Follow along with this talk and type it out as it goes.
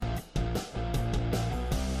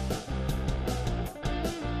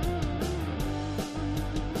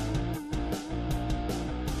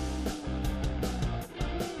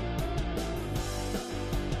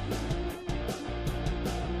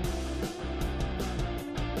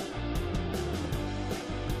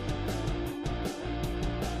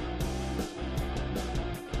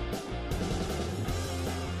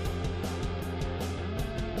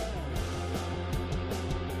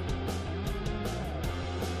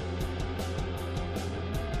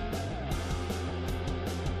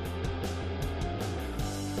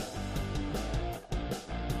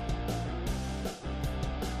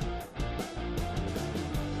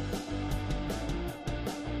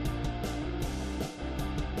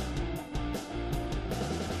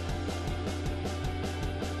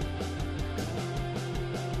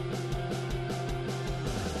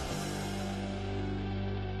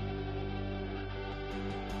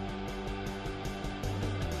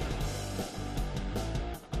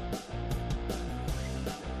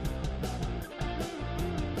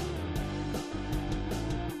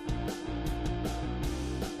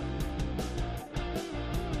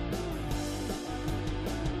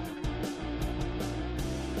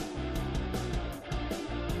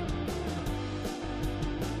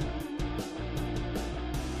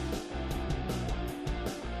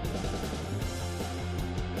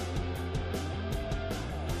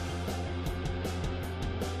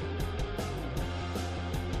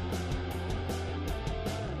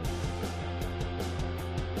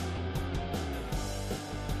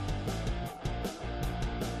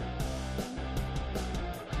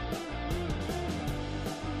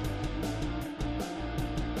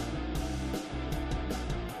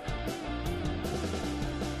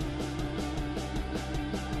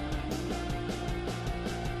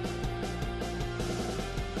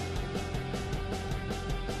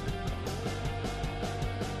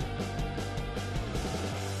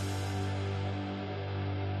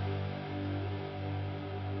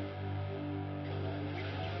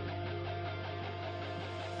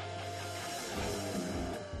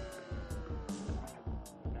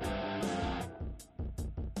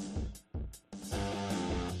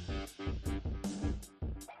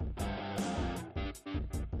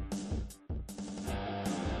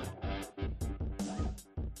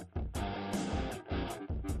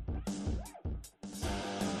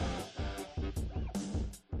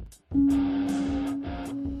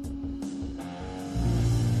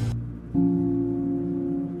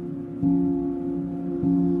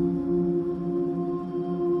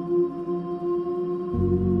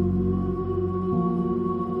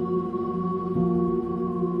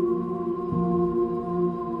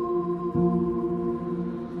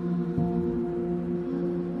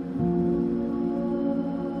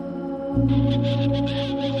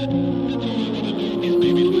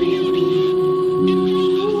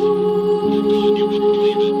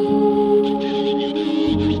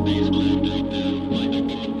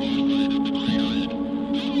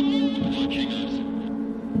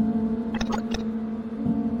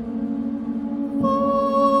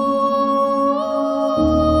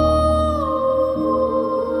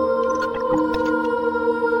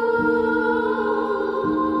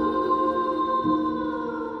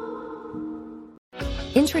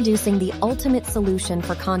Introducing the ultimate solution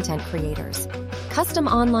for content creators. Custom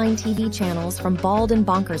online TV channels from Bald and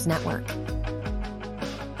Bonkers Network.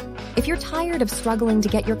 If you're tired of struggling to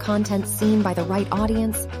get your content seen by the right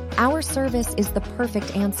audience, our service is the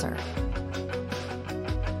perfect answer.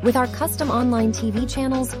 With our custom online TV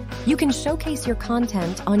channels, you can showcase your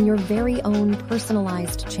content on your very own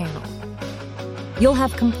personalized channel. You'll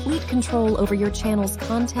have complete control over your channel's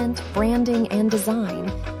content, branding, and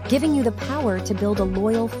design, giving you the power to build a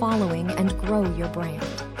loyal following and grow your brand.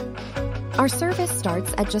 Our service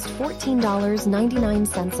starts at just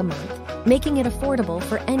 $14.99 a month, making it affordable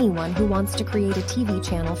for anyone who wants to create a TV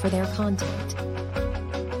channel for their content.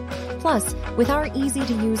 Plus, with our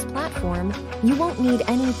easy-to-use platform, you won't need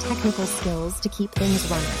any technical skills to keep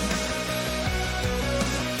things running.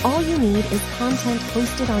 All you need is content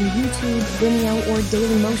posted on YouTube, Vimeo, or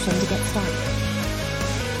Dailymotion to get started.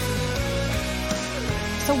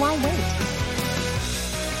 So why wait?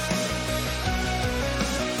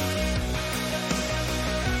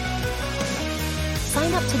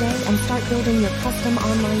 Sign up today and start building your custom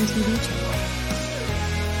online TV channel.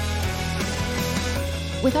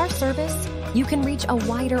 With our service, you can reach a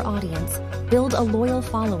wider audience, build a loyal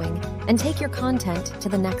following, and take your content to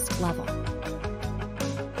the next level.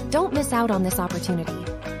 Don't miss out on this opportunity.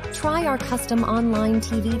 Try our custom online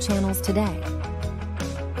TV channels today.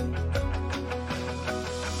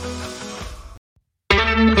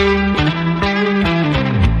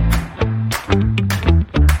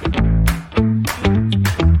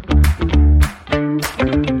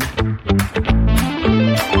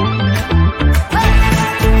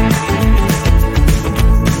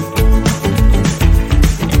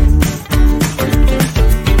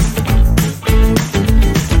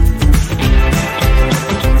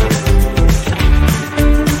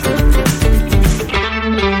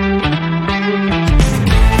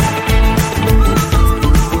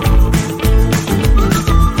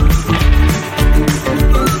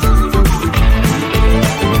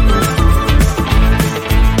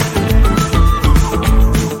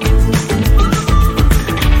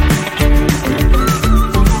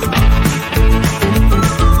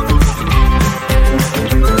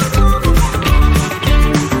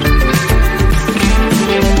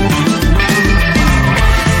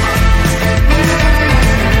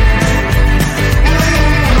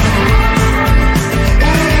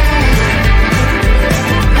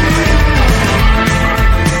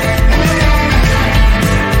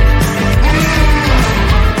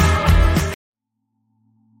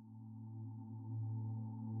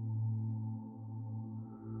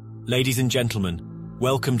 Ladies and gentlemen,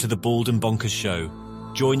 welcome to the Bald and Bonkers Show.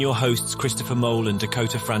 Join your hosts Christopher Mole and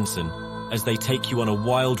Dakota Franson as they take you on a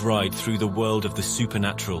wild ride through the world of the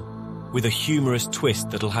supernatural, with a humorous twist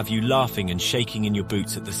that'll have you laughing and shaking in your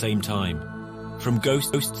boots at the same time. From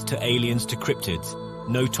ghosts to aliens to cryptids,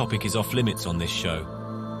 no topic is off limits on this show.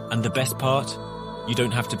 And the best part? You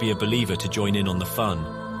don't have to be a believer to join in on the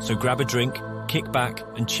fun. So grab a drink, kick back,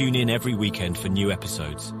 and tune in every weekend for new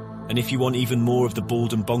episodes. And if you want even more of the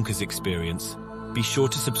Bald and Bonkers experience, be sure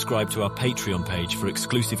to subscribe to our Patreon page for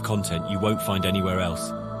exclusive content you won't find anywhere else.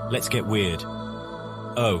 Let's get weird.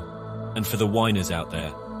 Oh, and for the whiners out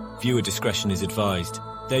there, viewer discretion is advised.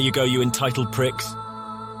 There you go, you entitled pricks.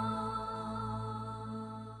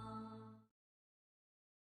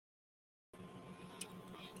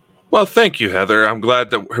 Well, thank you, Heather. I'm glad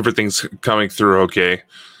that everything's coming through okay.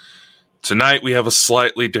 Tonight we have a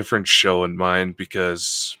slightly different show in mind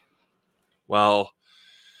because, well,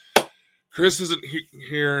 Chris isn't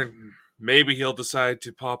here, and maybe he'll decide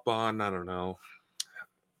to pop on. I don't know.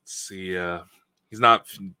 Let's see. He's not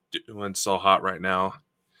doing so hot right now.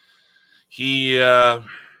 He's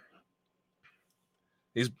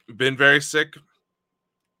been very sick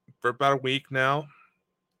for about a week now.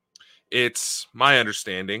 It's my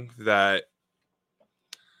understanding that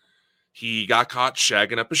he got caught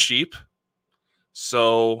shagging up a sheep,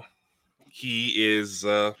 so he is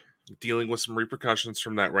dealing with some repercussions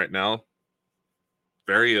from that right now.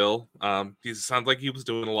 Very ill. He sounds like he was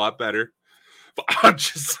doing a lot better. But I'm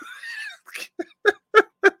just...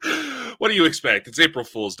 What do you expect? It's April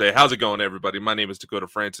Fool's Day. How's it going, everybody? My name is Dakota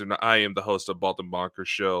Franson. I am the host of Bald and Bonkers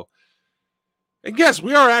Show. And yes,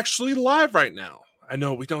 we are actually live right now. I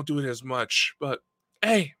know we don't do it as much, but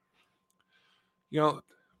hey, you know,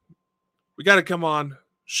 we got to come on,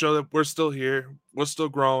 show that we're still here. We're still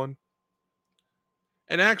growing.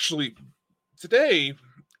 And actually, today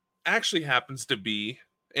actually happens to be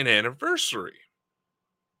an anniversary.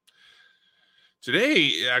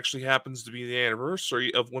 Today actually happens to be the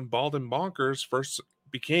anniversary of when Bald and Bonkers first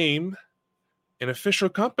became an official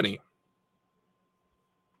company.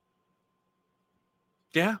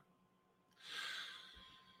 Yeah.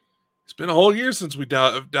 It's been a whole year since we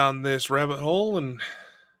dove down this rabbit hole, and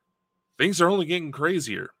things are only getting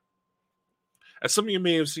crazier. As some of you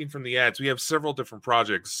may have seen from the ads, we have several different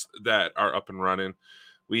projects that are up and running.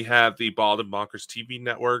 We have the Bald and Bonkers TV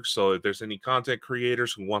network, so if there's any content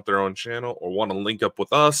creators who want their own channel or want to link up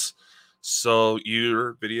with us, so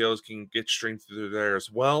your videos can get streamed through there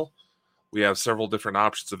as well. We have several different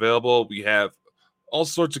options available. We have all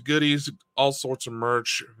sorts of goodies, all sorts of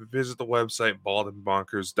merch. Visit the website,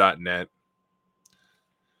 baldandbonkers.net.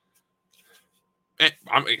 And,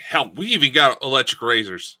 I mean, hell, we even got electric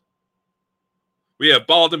razors. We have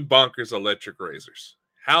Bald and Bonkers electric razors.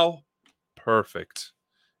 How perfect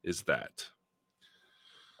is that?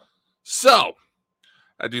 So,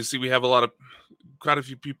 I do see we have quite a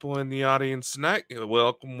few people in the audience tonight.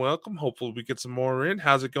 Welcome, welcome. Hopefully we get some more in.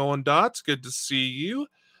 How's it going, Dots? Good to see you.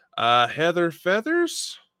 Heather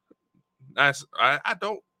Feathers. Nice. I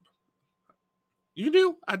don't. You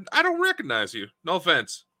do? I don't recognize you. No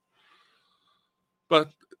offense.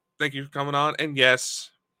 But thank you for coming on. And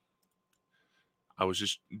yes, I was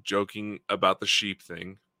just joking about the sheep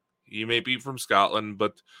thing. You may be from Scotland,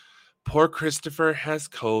 but poor Christopher has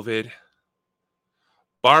COVID.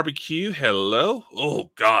 Barbecue, hello?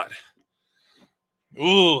 Oh, God.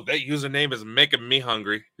 Ooh, that username is making me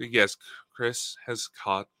hungry. Yes, Chris has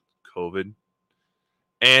caught COVID.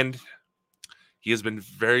 And he has been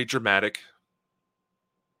very dramatic.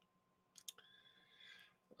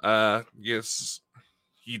 Yes,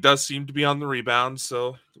 he does seem to be on the rebound,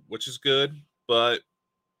 so which is good, but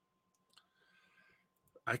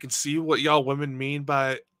I can see what y'all women mean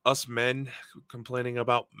by us men complaining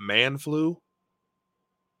about man flu.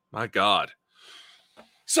 My God.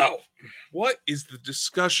 So, what is the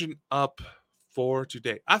discussion up for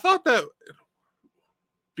today? I thought that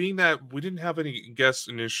being that we didn't have any guests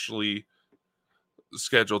initially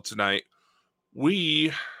scheduled tonight,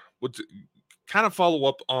 we would kind of follow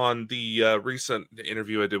up on the recent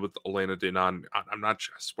interview I did with Elena Dinan. I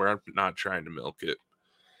swear I'm not trying to milk it,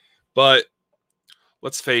 but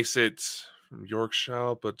let's face it, from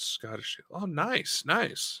Yorkshire, but Scottish. Oh, nice.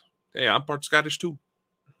 Hey, I'm part Scottish too.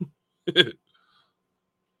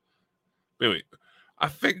 Anyway, I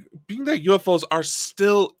think being that UFOs are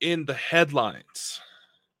still in the headlines,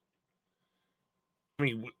 I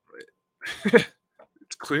mean,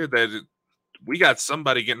 it's clear that we got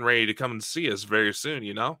somebody getting ready to come and see us very soon,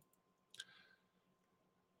 you know?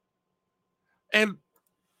 And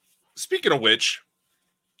speaking of which,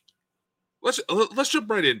 let's jump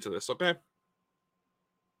right into this, okay?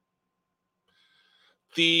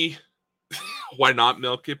 The why not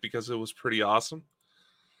milk it, because it was pretty awesome.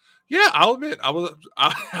 Yeah, I'll admit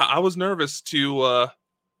I was nervous to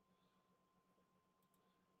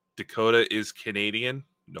Dakota is Canadian.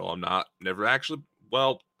 No, I'm not. Never actually.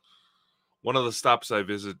 Well, one of the stops I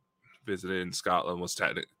visited in Scotland was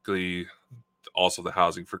technically also the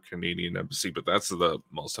housing for Canadian embassy, but that's the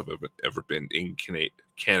most I've ever been in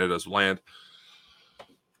Canada's land.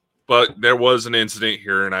 But there was an incident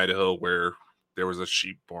here in Idaho where there was a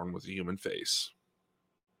sheep born with a human face.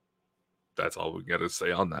 That's all we got to say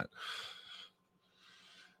on that.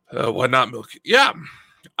 Why not milk? Yeah.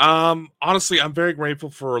 Honestly, I'm very grateful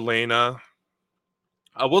for Elena.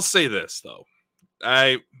 I will say this though.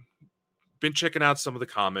 I've been checking out some of the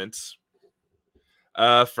comments.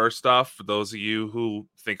 First off, for those of you who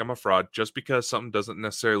think I'm a fraud, just because something doesn't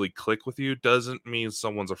necessarily click with you doesn't mean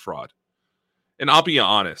someone's a fraud. And I'll be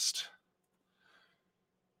honest.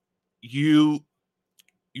 You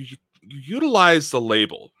utilize the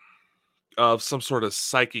label of some sort of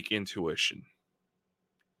psychic intuition.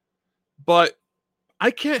 But I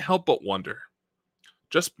can't help but wonder,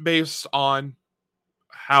 just based on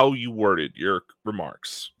how you worded your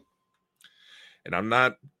remarks. And I'm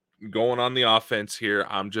not going on the offense here.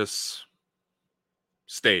 I'm just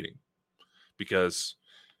stating. Because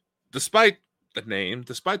despite the name,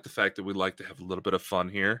 despite the fact that we like to have a little bit of fun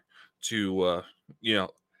here to,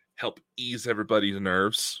 help ease everybody's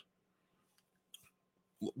nerves,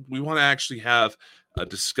 we want to actually have a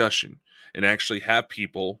discussion and actually have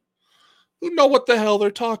people who know what the hell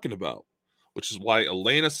they're talking about, which is why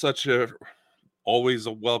Elena's always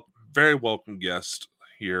a very welcome guest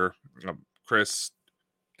here. Chris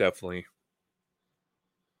definitely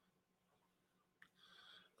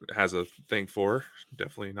has a thing for her.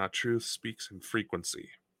 Definitely not truth, speaks in frequency.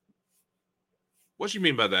 What do you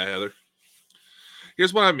mean by that, Heather?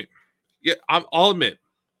 Here's what I mean. Yeah, I'll admit,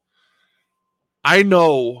 I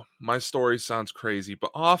know my story sounds crazy,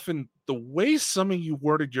 but often the way some of you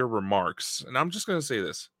worded your remarks, and I'm just going to say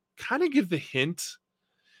this, kind of give the hint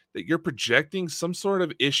that you're projecting some sort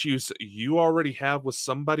of issues you already have with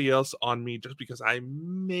somebody else on me just because I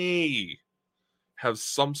may have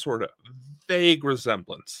some sort of vague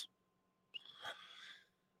resemblance.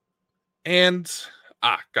 And,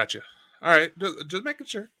 gotcha. All right, just making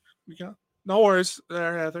sure. No worries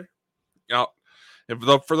there, Heather. Now, and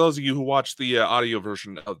for those of you who watch the audio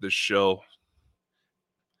version of this show,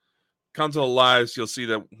 come to the lives, you'll see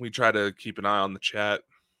that we try to keep an eye on the chat.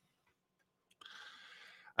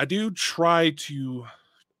 I do try to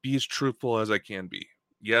be as truthful as I can be.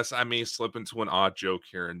 Yes, I may slip into an odd joke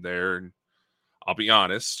here and there, and I'll be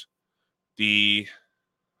honest.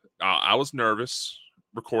 I was nervous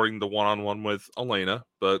recording the one-on-one with Elena,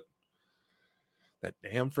 but that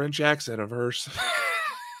damn French accent of hers.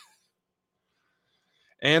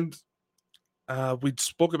 And we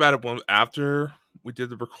spoke about it after we did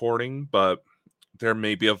the recording, but there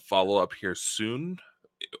may be a follow-up here soon,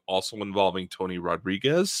 also involving Tony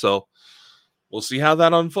Rodriguez. So we'll see how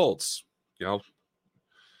that unfolds.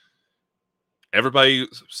 Everybody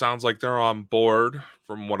sounds like they're on board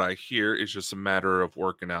from what I hear. It's just a matter of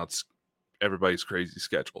working out everybody's crazy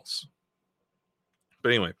schedules. But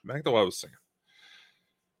anyway, back to what I was saying.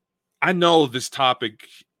 I know this topic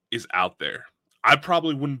is out there. I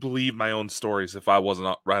probably wouldn't believe my own stories if I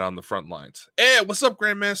wasn't right on the front lines. Hey, what's up,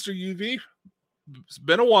 Grandmaster UV? It's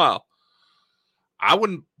been a while. I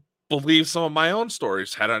wouldn't believe some of my own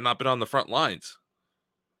stories had I not been on the front lines.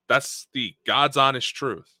 That's the God's honest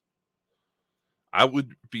truth. I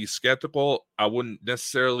would be skeptical. I wouldn't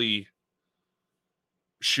necessarily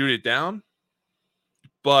shoot it down,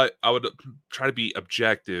 but I would try to be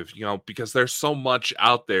objective, because there's so much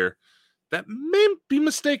out there that may be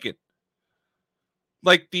mistaken.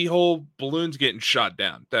 Like the whole balloons getting shot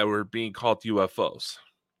down that were being called UFOs.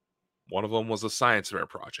 One of them was a science fair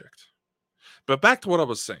project. But back to what I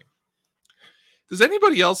was saying. Does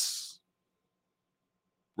anybody else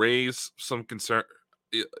raise some concern?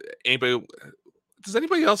 Does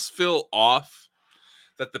anybody else feel off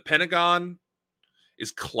that the Pentagon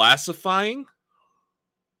is classifying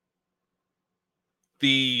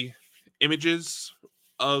the images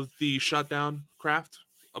of the shut down craft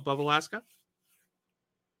above Alaska?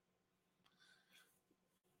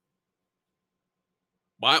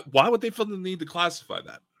 Why would they feel the need to classify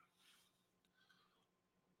that?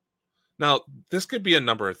 Now, this could be a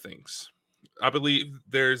number of things. I believe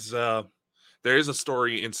there is a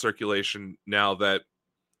story in circulation now that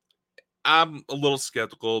I'm a little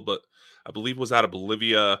skeptical, but I believe was out of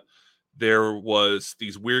Bolivia. There was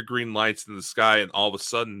these weird green lights in the sky, and all of a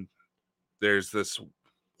sudden, there's this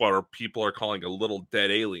what people are calling a little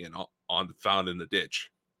dead alien found in the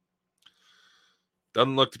ditch.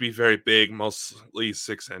 Doesn't look to be very big, mostly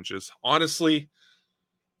 6 inches. Honestly,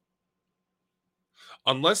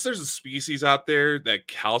 unless there's a species out there that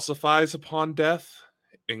calcifies upon death,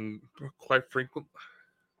 and quite frequent,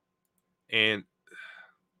 and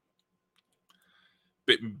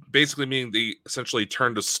basically meaning they essentially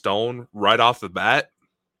turn to stone right off the bat,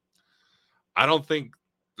 I think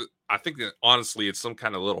that honestly it's some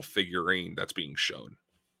kind of little figurine that's being shown.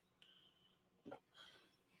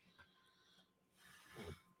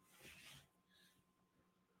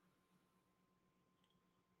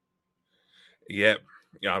 Yeah,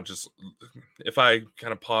 I'm just, if I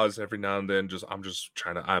kind of pause every now and then, I'm just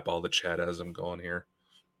trying to eyeball the chat as I'm going here.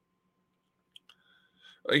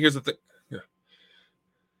 Here's the thing.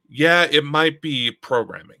 Yeah, it might be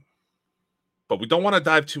programming, but we don't want to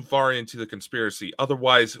dive too far into the conspiracy.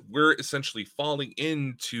 Otherwise, we're essentially falling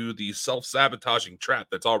into the self-sabotaging trap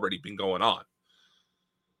that's already been going on.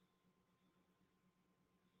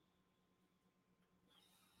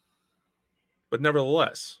 But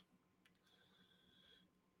nevertheless,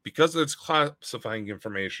 because it's classifying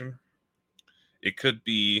information, it could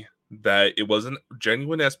be that it wasn't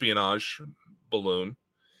genuine espionage balloon,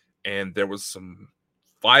 and there was some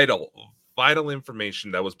vital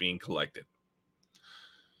information that was being collected,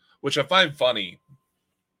 which I find funny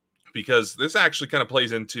because this actually kind of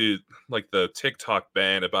plays into like the TikTok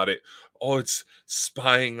ban about it. Oh, it's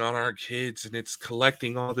spying on our kids and it's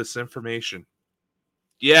collecting all this information.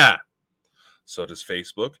 Yeah. So does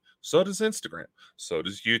Facebook. So does Instagram. So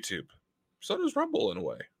does YouTube. So does Rumble in a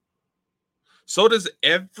way. So does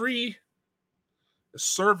every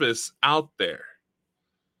service out there.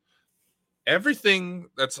 Everything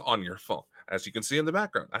that's on your phone. As you can see in the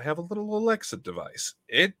background, I have a little Alexa device.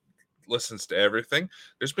 It listens to everything.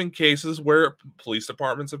 There's been cases where police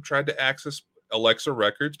departments have tried to access Alexa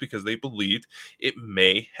records because they believed it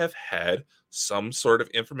may have had some sort of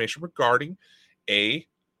information regarding a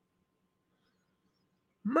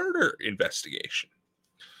murder investigation.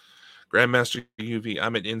 Grandmaster UV,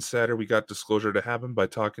 I'm an insider. We got disclosure to happen by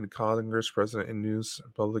talking to Congress, president, and news,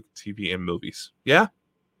 public, TV, and movies. Yeah?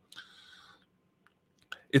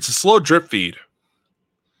 It's a slow drip feed.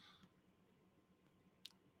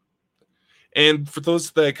 And for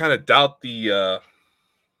those that kind of doubt the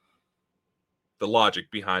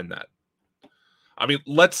logic behind that, I mean,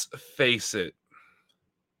 let's face it.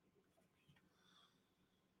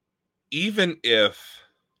 Even if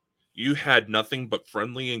you had nothing but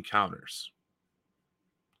friendly encounters,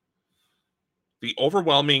 the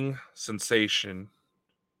overwhelming sensation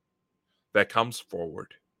that comes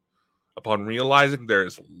forward upon realizing there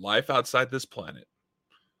is life outside this planet.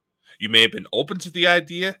 You may have been open to the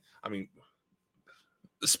idea. I mean,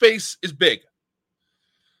 space is big.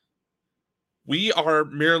 We are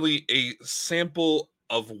merely a sample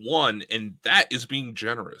of one, and that is being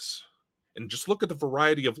generous. And just look at the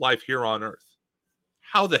variety of life here on Earth.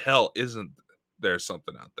 How the hell isn't there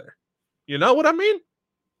something out there? You know what I mean?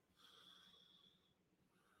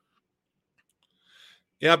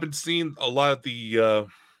 Yeah, I've been seeing a lot of the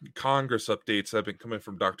Congress updates that have been coming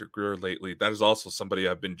from Dr. Greer lately. That is also somebody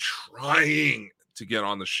I've been trying to get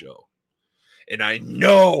on the show. And I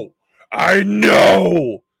know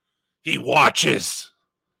he watches.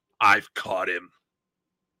 I've caught him.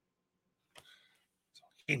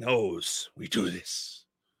 He knows we do this.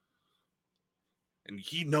 And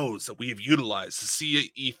he knows that we have utilized the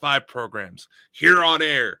CE5 programs here on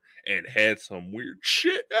air and had some weird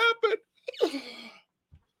shit happen.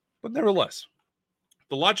 But nevertheless,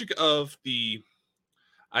 the logic of the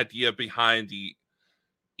idea behind the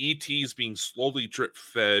ETs being slowly drip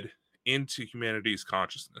fed into humanity's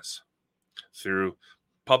consciousness through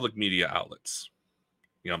public media outlets,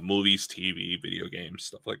 movies, TV, video games,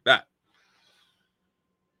 stuff like that.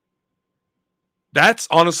 That's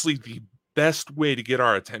honestly the best way to get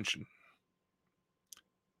our attention,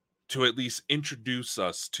 to at least introduce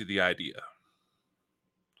us to the idea.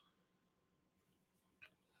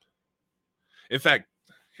 In fact,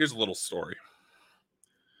 here's a little story.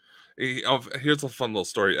 Here's a fun little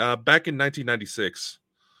story. Back in 1996,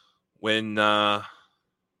 when the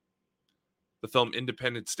film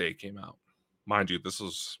Independence Day came out, mind you, this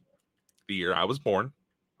was the year I was born.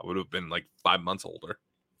 I would have been like 5 months old at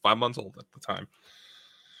the time.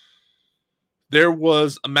 There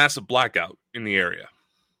was a massive blackout in the area.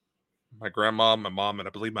 My grandma, my mom, and I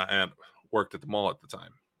believe my aunt worked at the mall at the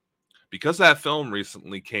time. Because that film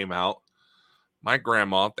recently came out, my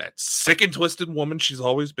grandma, that sick and twisted woman she's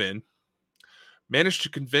always been, managed to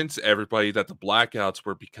convince everybody that the blackouts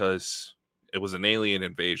were because it was an alien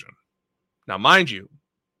invasion. Now, mind you,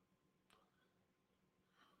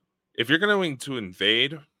 if you're going to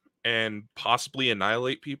invade and possibly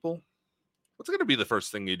annihilate people, what's going to be the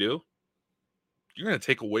first thing you do? You're going to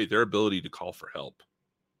take away their ability to call for help,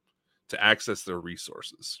 to access their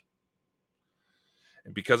resources.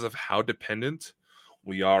 And because of how dependent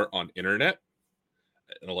we are on internet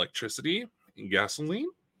and electricity and gasoline,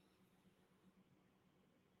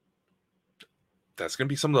 that's going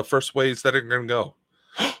to be some of the first ways that are going to go.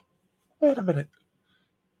 Wait a minute.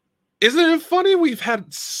 Isn't it funny? We've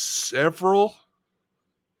had several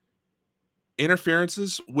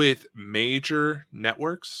interferences with major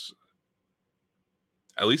networks,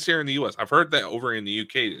 at least here in the US. I've heard that over in the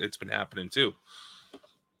UK, it's been happening too.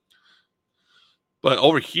 But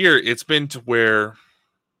over here, it's been to where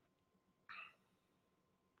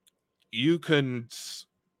you can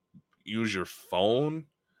use your phone,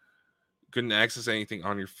 couldn't access anything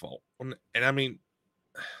on your phone. And I mean,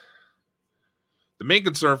 the main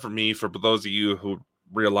concern for me, for those of you who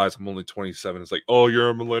realize I'm only 27, is like, oh, you're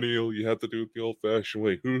a millennial, you have to do it the old-fashioned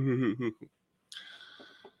way.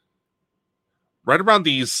 Right around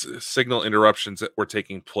these signal interruptions that were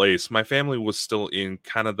taking place, my family was still in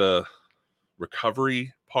kind of the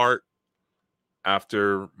recovery part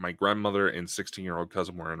after my grandmother and 16-year-old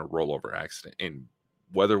cousin were in a rollover accident, and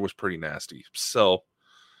weather was pretty nasty. So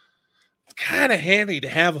it's kind of handy to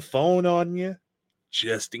have a phone on you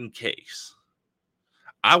just in case.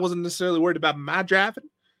 I wasn't necessarily worried about my driving,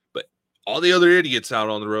 but all the other idiots out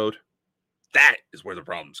on the road, that is where the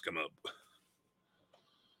problems come up.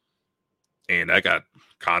 And I got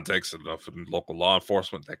contacts enough in local law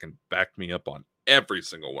enforcement that can back me up on every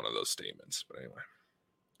single one of those statements. But anyway.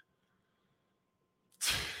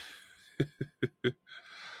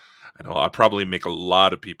 I know I probably make a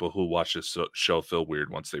lot of people who watch this show feel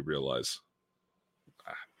weird once they realize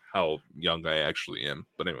how young I actually am.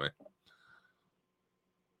 But anyway.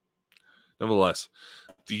 Nevertheless,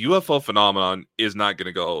 the UFO phenomenon is not going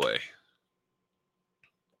to go away.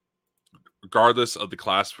 Regardless of the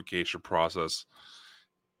classification process,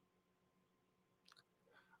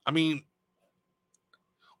 I mean,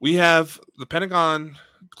 we have the Pentagon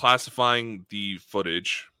classifying the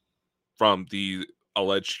footage from the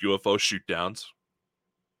alleged UFO shootdowns.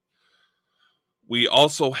 We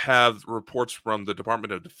also have reports from the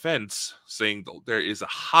Department of Defense saying that there is a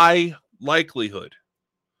high likelihood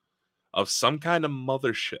of some kind of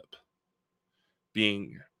mothership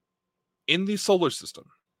being in the solar system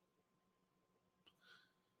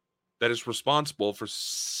that is responsible for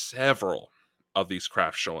several of these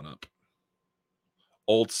craft showing up.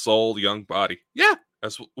 Old soul, young body. Yeah,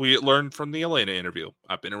 that's what we learned from the Elena interview.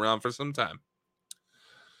 I've been around for some time.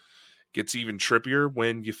 Gets even trippier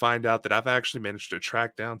when you find out that I've actually managed to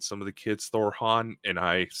track down some of the kids Thor Han and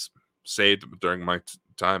I saved them during my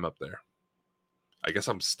time up there. I guess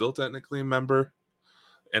I'm still technically a member,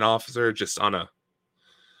 an officer, just on a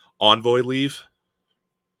envoy leave.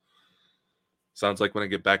 Sounds like when I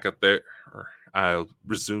get back up there, or I'll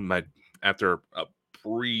resume my, after a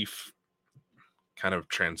brief kind of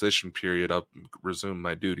transition period, I'll resume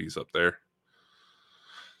my duties up there.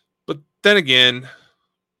 But then again,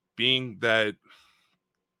 being that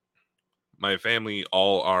my family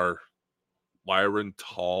all are Lyran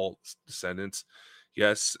Tall descendants,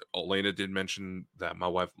 yes, Elena did mention that my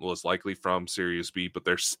wife was likely from Sirius B, but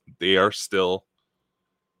they are still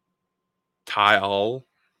Tall.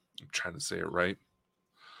 I'm trying to say it right.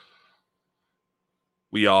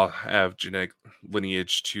 We all have genetic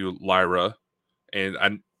lineage to Lyra, and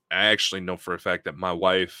I actually know for a fact that my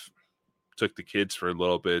wife took the kids for a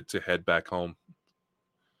little bit to head back home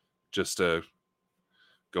just to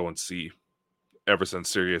go and see ever since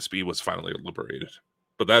Sirius B was finally liberated.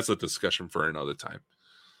 But that's a discussion for another time.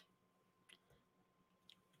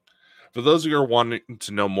 For those of you who are wanting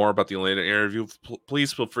to know more about the Elena interview,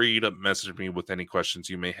 please feel free to message me with any questions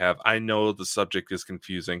you may have. I know the subject is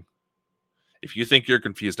confusing. If you think you're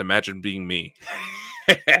confused, imagine being me.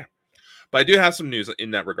 But I do have some news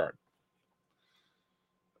in that regard.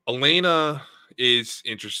 Elena is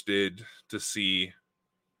interested to see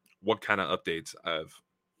what kind of updates I've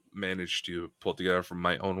managed to pull together from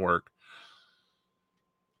my own work.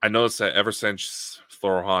 I noticed that ever since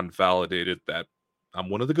Thorhan validated that I'm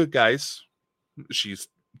one of the good guys, she's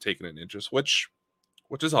taken an interest, which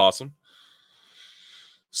is awesome.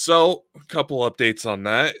 So, a couple updates on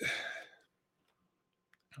that.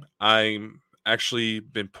 I'm actually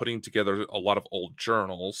been putting together a lot of old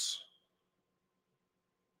journals,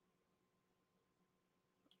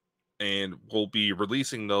 and we'll be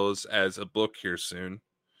releasing those as a book here soon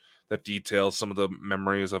that details some of the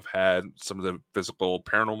memories I've had, some of the physical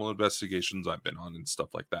paranormal investigations I've been on, and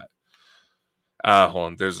stuff like that. Hold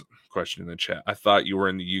on, there's a question in the chat. I thought you were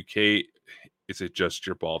in the UK. Is it just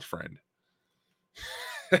your bald friend?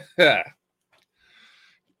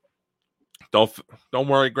 Don't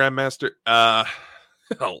worry, Grandmaster. A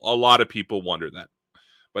lot of people wonder that.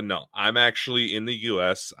 But no, I'm actually in the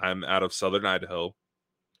US. I'm out of Southern Idaho.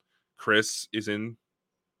 Chris is in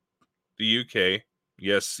the UK.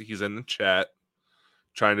 Yes, he's in the chat,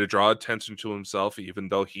 trying to draw attention to himself, even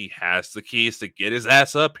though he has the keys to get his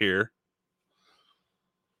ass up here.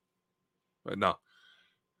 But no.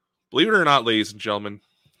 Believe it or not, ladies and gentlemen,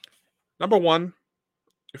 number one,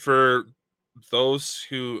 for those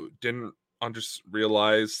who didn't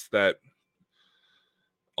realize that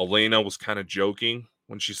Elena was kind of joking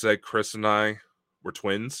when she said Chris and I were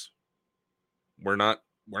twins. We're not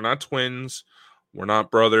twins. We're not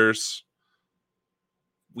brothers.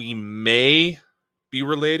 We may be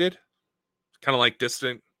related, kind of like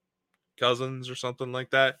distant cousins or something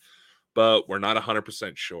like that, but we're not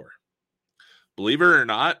 100% sure. Believe it or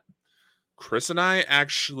not, Chris and I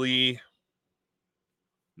actually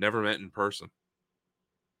never met in person.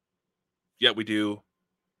 Yet we do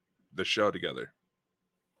the show together.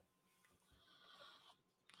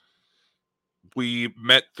 We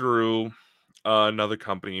met through another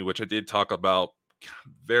company, which I did talk about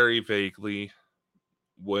very vaguely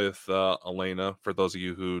with Elena, for those of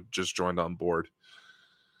you who just joined on board.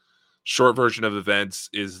 Short version of events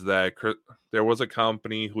is that there was a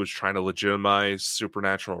company who was trying to legitimize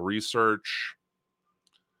supernatural research,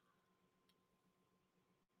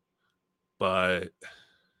 but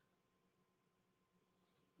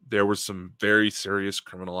there were some very serious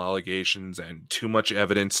criminal allegations and too much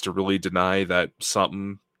evidence to really deny that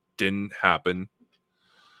something didn't happen.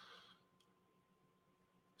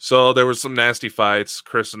 So there was some nasty fights.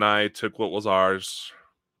 Chris and I took what was ours,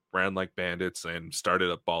 ran like bandits, and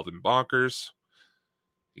started up Bald and Bonkers.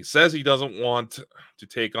 He says he doesn't want to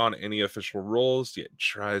take on any official roles, yet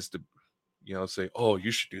tries to, say, oh, you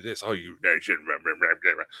should do this. Oh, you should.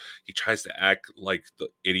 He tries to act like the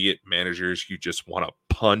idiot managers you just want to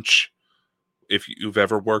punch if you've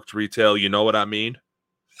ever worked retail, you know what I mean.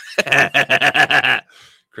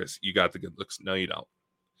 Chris, you got the good looks. No, you don't.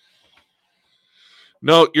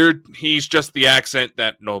 No, he's just the accent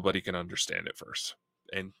that nobody can understand at first.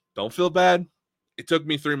 And don't feel bad. It took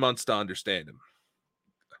me 3 months to understand him.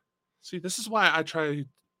 See, this is why I try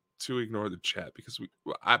to ignore the chat, because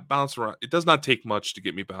I bounce around. It does not take much to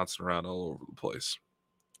get me bouncing around all over the place.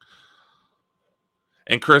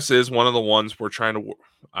 And Chris is one of the ones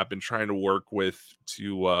I've been trying to work with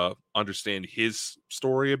to understand his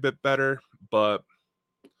story a bit better. But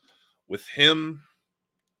with him,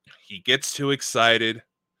 he gets too excited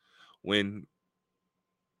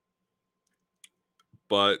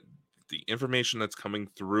but the information that's coming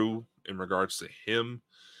through in regards to him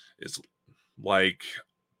is like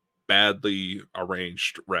badly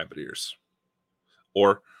arranged rabbit ears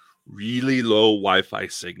or really low Wi-Fi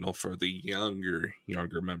signal for the younger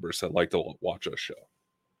members that like to watch our show.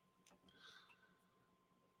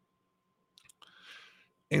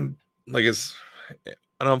 And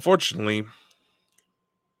unfortunately,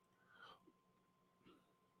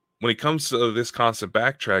 when it comes to this constant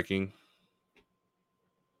backtracking,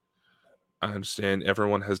 I understand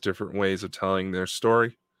everyone has different ways of telling their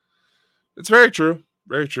story. It's very true.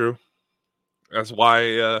 Very true. That's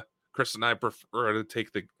why Chris and I prefer to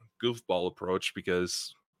take the goofball approach,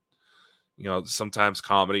 because, sometimes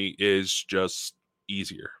comedy is just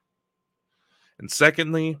easier. And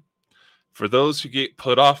secondly, for those who get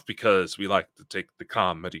put off because we like to take the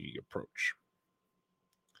comedy approach,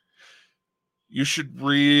 you should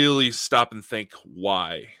really stop and think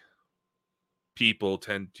why people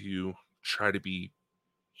tend to try to be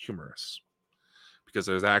humorous. Because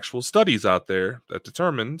there's actual studies out there that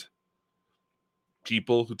determined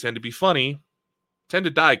people who tend to be funny tend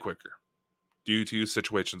to die quicker due to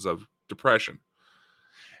situations of depression.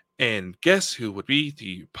 And guess who would be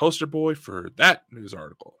the poster boy for that news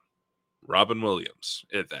article? Robin Williams,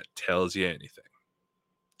 if that tells you anything.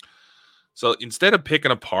 So instead of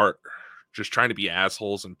just trying to be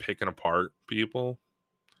assholes and picking apart people,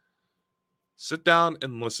 sit down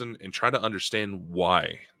and listen and try to understand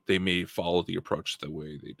why they may follow the approach the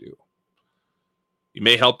way they do. You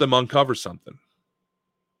may help them uncover something.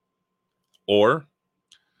 Or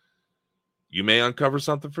you may uncover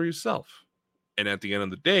something for yourself. And at the end of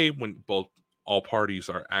the day, when all parties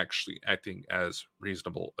are actually acting as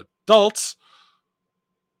reasonable adults,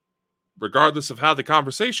 regardless of how the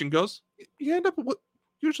conversation goes, you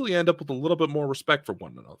usually end up with a little bit more respect for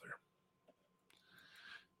one another.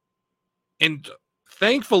 And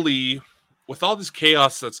thankfully, with all this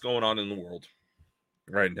chaos that's going on in the world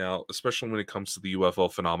right now, especially when it comes to the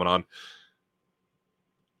UFO phenomenon,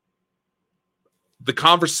 the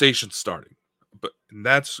conversation's starting. And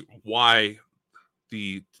that's why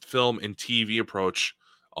the film and TV approach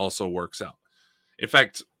also works out. In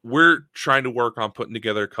fact, we're trying to work on putting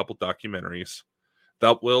together a couple documentaries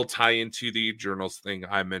that will tie into the journals thing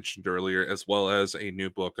I mentioned earlier, as well as a new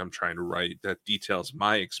book I'm trying to write that details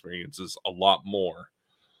my experiences a lot more.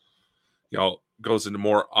 Goes into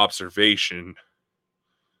more observation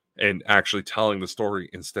and actually telling the story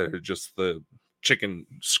instead of just the chicken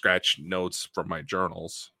scratch notes from my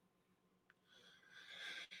journals.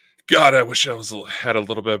 God, I wish I had a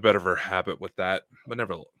little bit better of a habit with that,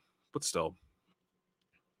 but still.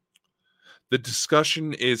 The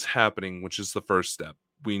discussion is happening, which is the first step.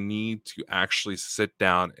 We need to actually sit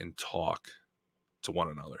down and talk to one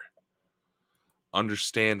another.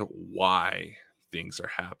 Understand why things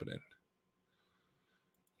are happening.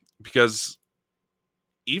 Because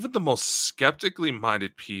even the most skeptically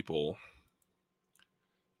minded people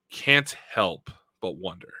can't help but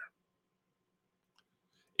wonder,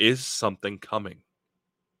 is something coming?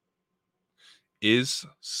 Is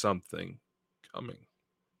something coming?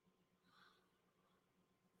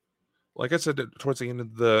 Like I said towards the end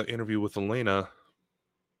of the interview with Elena,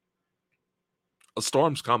 a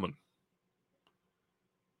storm's coming.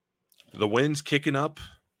 The wind's kicking up.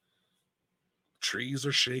 Trees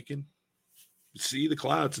are shaking. You see the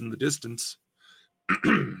clouds in the distance.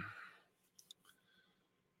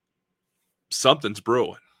 Something's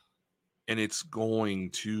brewing. And it's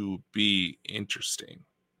going to be interesting.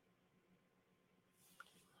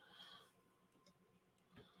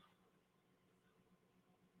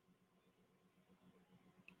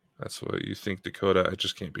 That's what you think, Dakota. I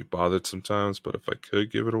just can't be bothered sometimes, but if I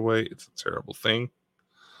could give it away, it's a terrible thing.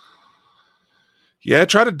 Yeah,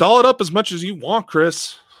 try to doll it up as much as you want,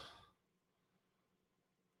 Chris.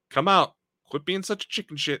 Come out. Quit being such a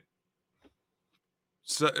chicken shit.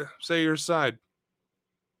 Say your side.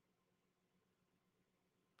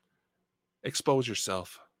 Expose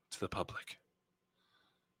yourself to the public.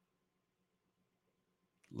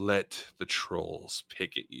 let the trolls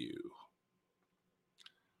pick at you.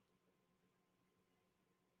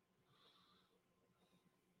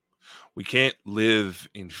 We can't live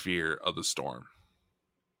in fear of the storm.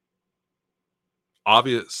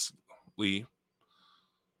 Obviously,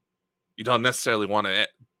 you don't necessarily want to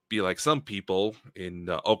be like some people in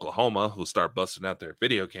Oklahoma who start busting out their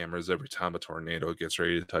video cameras every time a tornado gets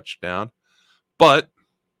ready to touch down. But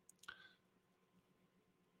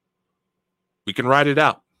we can ride it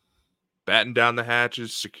out. Batten down the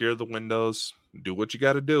hatches, secure the windows, do what you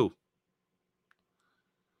got to do.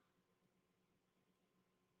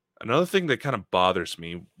 Another thing that kind of bothers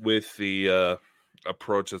me with the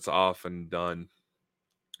approach that's often done,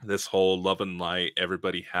 this whole love and light,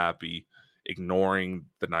 everybody happy, ignoring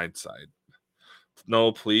the night side.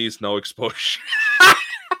 No, please, no exposure.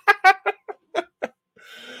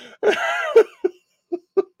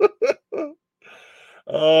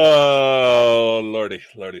 Oh, lordy.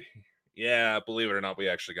 Yeah, believe it or not, we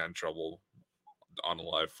actually got in trouble on the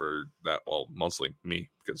live for that. Well, mostly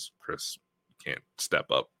me, because Chris can't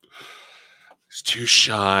step up. He's too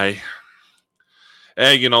shy.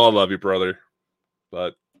 Hey, I love you, brother.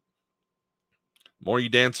 But the more you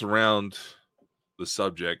dance around the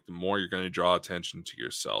subject, the more you're going to draw attention to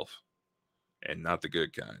yourself, and not the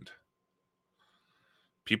good kind.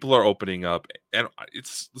 People are opening up, and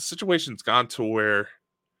the situation's gone to where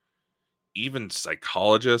even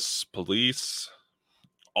psychologists, police,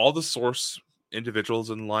 all the source individuals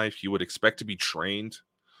in life you would expect to be trained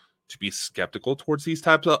to be skeptical towards these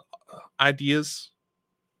types of ideas,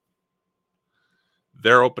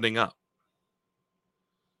 they're opening up.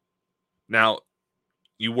 Now,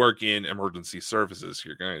 you work in emergency services,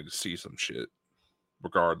 you're going to see some shit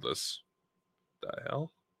regardless. The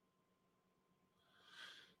hell?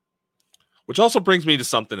 Which also brings me to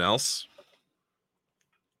something else.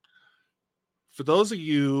 For those of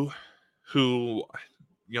you who,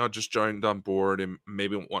 just joined on board and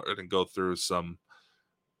maybe wanted to go through some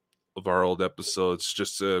of our old episodes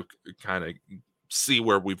just to kind of see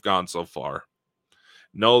where we've gone so far.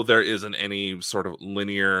 No, there isn't any sort of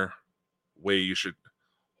linear way you should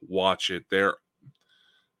watch it.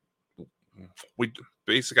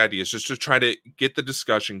 Basic idea is just to try to get the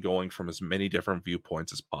discussion going from as many different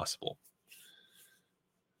viewpoints as possible.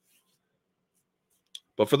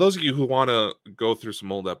 But for those of you who want to go through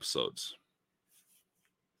some old episodes,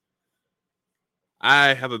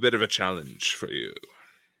 I have a bit of a challenge for you.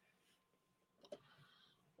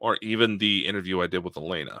 Or even the interview I did with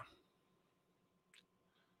Elena.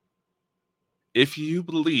 If you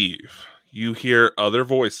believe you hear other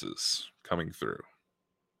voices coming through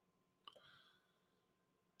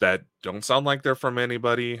that don't sound like they're from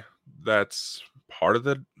anybody that's part of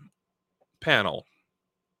the panel,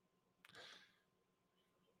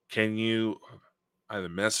 can you either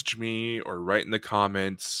message me or write in the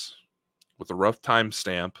comments with a rough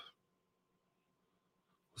timestamp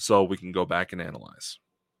so we can go back and analyze?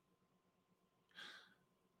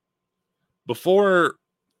 Before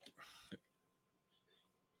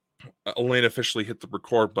Elaine officially hit the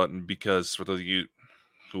record button, because for those of you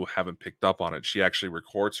who haven't picked up on it, she actually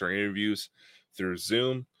records her interviews through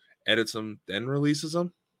Zoom, edits them, then releases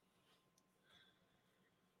them.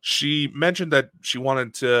 She mentioned that she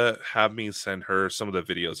wanted to have me send her some of the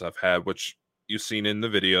videos I've had, which you've seen in the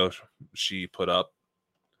video she put up.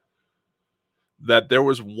 That there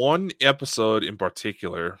was one episode in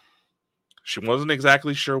particular, she wasn't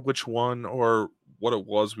exactly sure which one or what it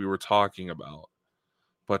was we were talking about,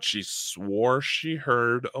 but she swore she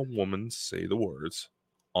heard a woman say the words,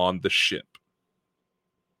 "on the ship."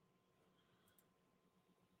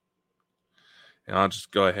 And I'll just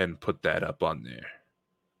go ahead and put that up on there.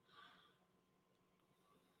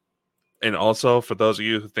 And also, for those of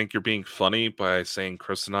you who think you're being funny by saying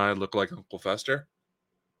Chris and I look like Uncle Fester,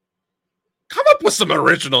 come up with some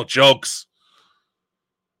original jokes.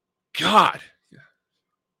 God,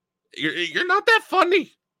 you're not that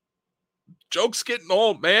funny. Jokes getting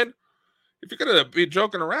old, man. If you're going to be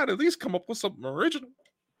joking around, at least come up with something original.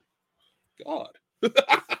 God.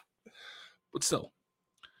 But still,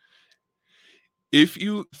 if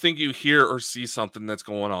you think you hear or see something that's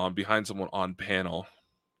going on behind someone on panel,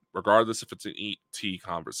 regardless if it's an ET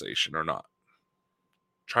conversation or not,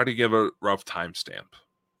 try to give a rough timestamp.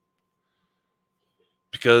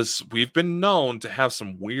 Because we've been known to have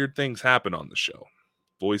some weird things happen on the show.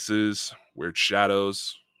 Voices, weird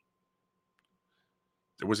shadows.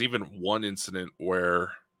 There was even one incident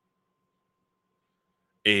where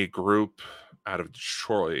a group out of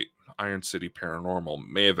Detroit, Iron City Paranormal,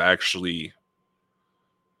 may have actually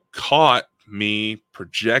caught me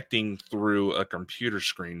projecting through a computer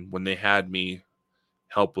screen when they had me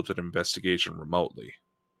help with an investigation remotely.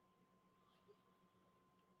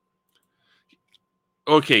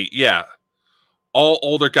 Okay, yeah. All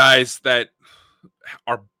older guys that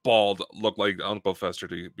are bald look like Uncle Fester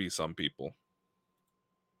to be some people.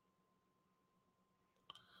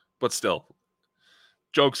 But still,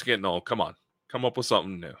 jokes getting old. Come on. Come up with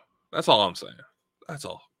something new. That's all I'm saying. That's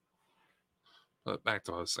all. But back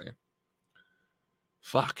to what I was saying.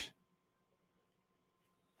 Fuck.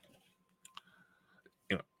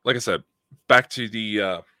 Like I said, back to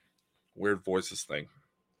the weird voices thing.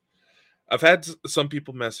 I've had some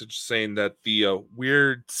people message saying that the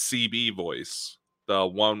weird CB voice, the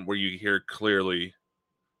one where you hear clearly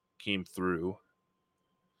came through,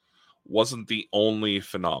 wasn't the only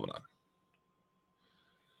phenomenon.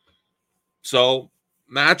 So,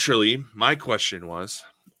 naturally, my question was,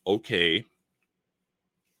 okay,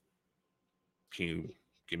 can you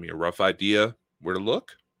give me a rough idea where to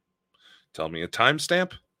look? Tell me a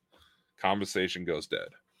timestamp? Conversation goes dead.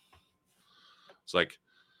 It's like,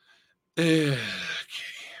 okay.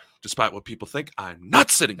 Despite what people think, I'm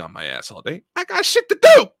not sitting on my ass all day. I got shit to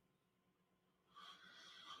do.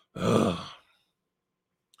 Ugh.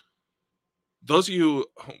 Those of you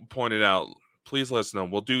who pointed out, please let us know.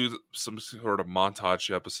 We'll do some sort of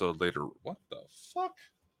montage episode later. What the fuck?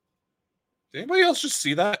 Did anybody else just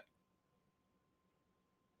see that?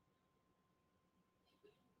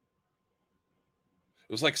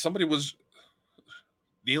 It was like somebody was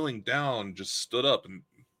kneeling down, just stood up, and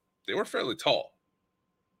they were fairly tall.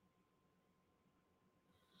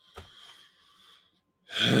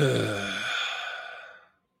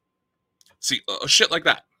 See, shit like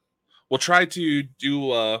that. We'll try to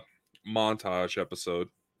do a montage episode.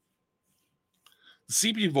 The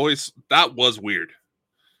CB voice, that was weird.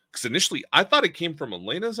 Because initially, I thought it came from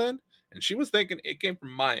Elena's end, and she was thinking it came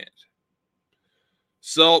from my end.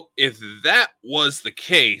 So, if that was the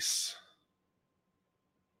case,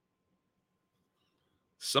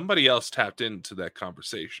 somebody else tapped into that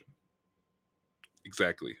conversation.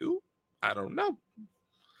 Exactly who? I don't know.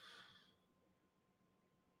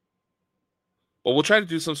 But we'll try to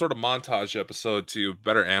do some sort of montage episode to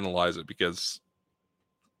better analyze it, because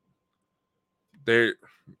if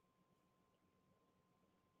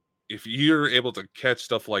you're able to catch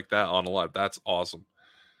stuff like that on a live, that's awesome.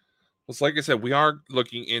 Well, like I said, we are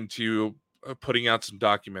looking into putting out some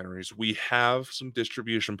documentaries. We have some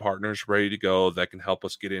distribution partners ready to go that can help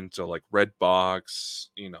us get into like Redbox,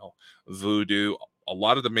 Vudu, a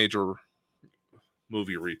lot of the major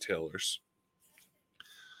movie retailers.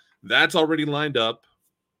 That's already lined up.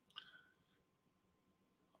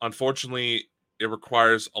 Unfortunately, it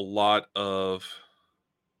requires a lot of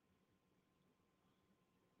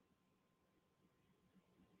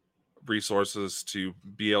resources to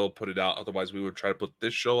be able to put it out. Otherwise, we would try to put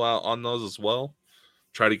this show out on those as well.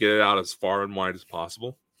 Try to get it out as far and wide as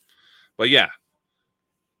possible. But yeah,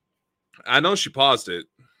 I know she paused it.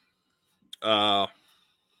 I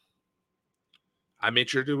made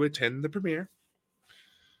sure to attend the premiere.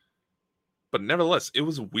 But nevertheless, it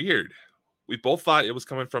was weird. We both thought it was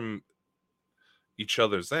coming from each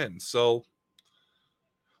other's end. So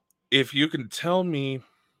if you can tell me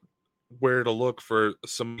where to look for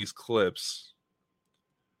some of these clips,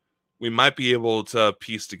 we might be able to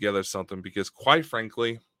piece together something, because quite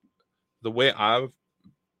frankly, the way I've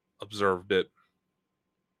observed it,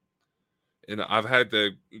 and I've had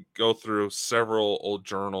to go through several old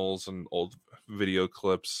journals and old video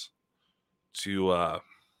clips to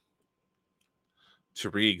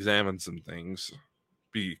re-examine some things,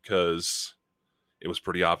 because it was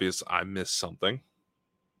pretty obvious I missed something.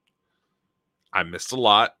 I missed a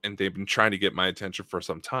lot, and they've been trying to get my attention for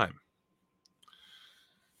some time.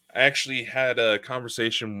 I actually had a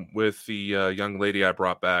conversation with the young lady I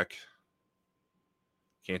brought back.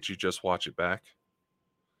 Can't you just watch it back?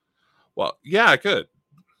 Well, yeah, I could.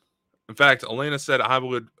 In fact, Elena said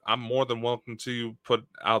I'm more than welcome to put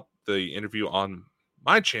out the interview on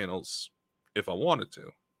my channels if I wanted to.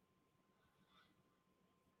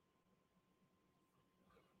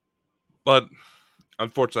 But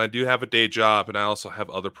unfortunately, I do have a day job, and I also have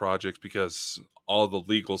other projects, because all the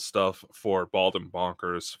legal stuff for Bald and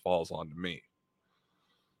Bonkers falls onto me.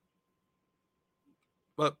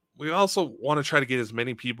 But we also want to try to get as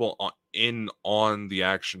many people on the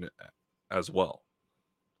action as well.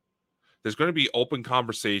 There's going to be open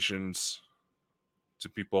conversations to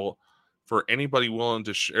people for anybody willing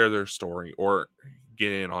to share their story or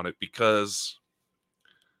get in on it, because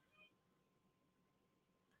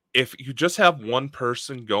if you just have one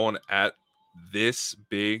person going at this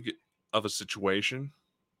big of a situation,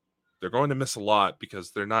 they're going to miss a lot,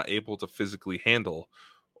 because they're not able to physically handle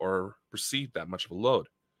or receive that much of a load.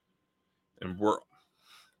 And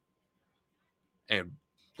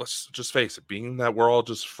let's just face it, being that we're all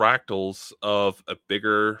just fractals of a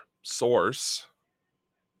bigger source,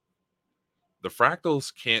 the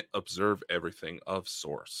fractals can't observe everything of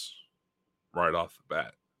source right off the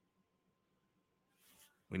bat.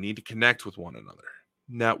 We need to connect with one another,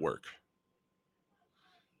 network.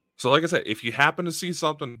 So like I said, if you happen to see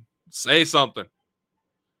something, say something.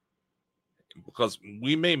 Because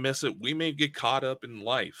we may miss it. We may get caught up in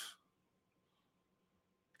life.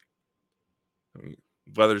 I mean,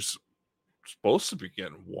 weather's supposed to be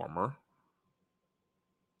getting warmer.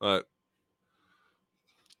 But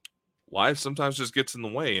life sometimes just gets in the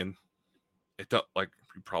way, and it does, like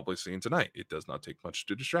you're probably seeing tonight, it does not take much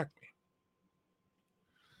to distract me.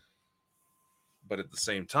 But at the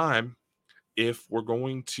same time, if we're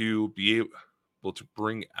going to be able to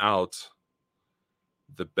bring out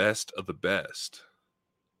the best of the best,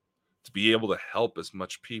 to be able to help as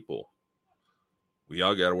much people, we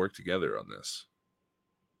all got to work together on this.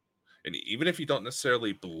 And even if you don't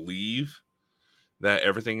necessarily believe that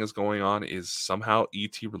everything is going on is somehow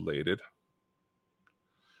ET related,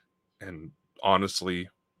 and honestly,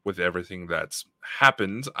 with everything that's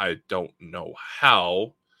happened, I don't know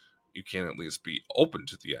how you can at least be open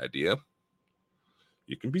to the idea.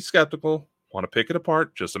 You can be skeptical, want to pick it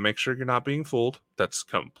apart just to make sure you're not being fooled. That's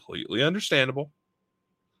completely understandable.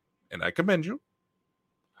 And I commend you.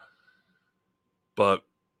 But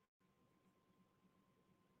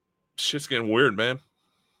shit's getting weird, man.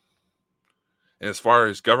 And as far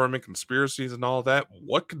as government conspiracies and all that,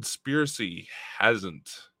 what conspiracy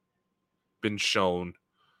hasn't been shown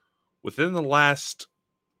within the last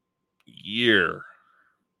year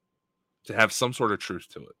to have some sort of truth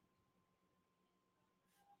to it?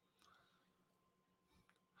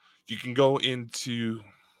 You can go into,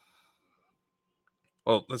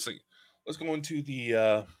 well, let's go into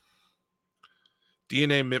the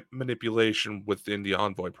DNA manipulation within the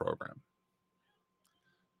Envoy program.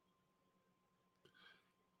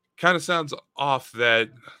 Kind of sounds off that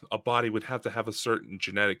a body would have to have a certain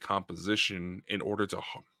genetic composition in order to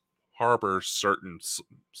harbor certain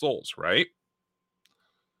souls, right?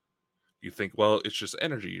 You think, well, it's just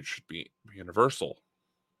energy. It should be universal.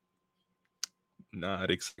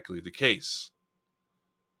 Not exactly the case.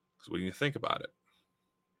 Because when you think about it,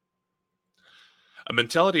 a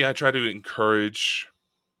mentality I try to encourage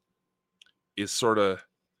is sort of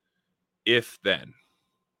if then.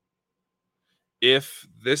 If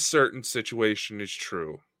this certain situation is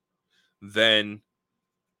true, then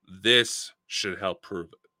this should help prove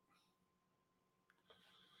it.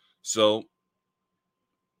 So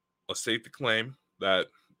let's take the claim that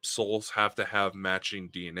souls have to have matching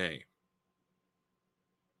DNA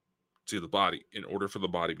to the body in order for the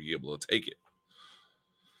body to be able to take it.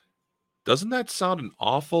 Doesn't that sound an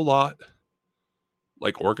awful lot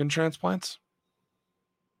like organ transplants?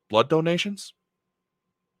 Blood donations?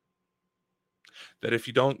 That if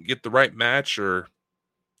you don't get the right match or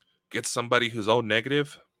get somebody who's O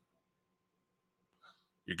negative,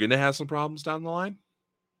 you're going to have some problems down the line?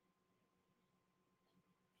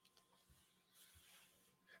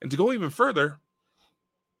 And to go even further,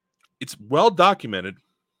 it's well documented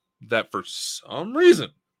that for some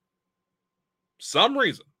reason,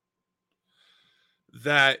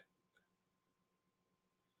 that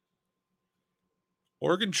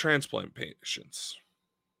organ transplant patients,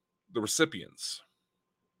 the recipients,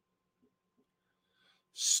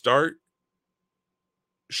 start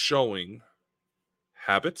showing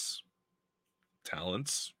habits,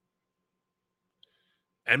 talents,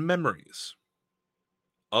 and memories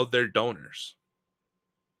of their donors.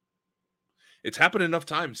 It's happened enough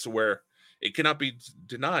times to where it cannot be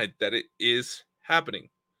denied that it is happening,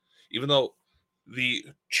 even though the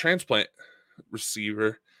transplant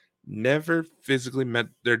receiver never physically met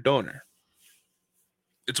their donor.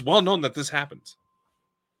 It's well known that this happens.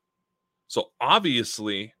 So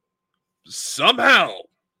obviously, somehow,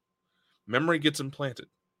 memory gets implanted.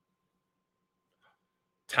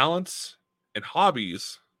 Talents and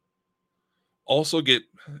hobbies also get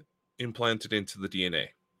implanted into the DNA.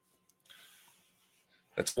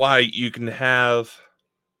 That's why you can have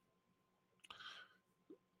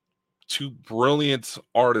two brilliant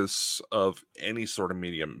artists of any sort of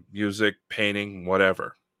medium, music, painting,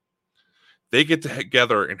 whatever. They get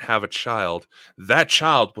together and have a child. That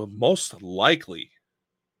child will most likely,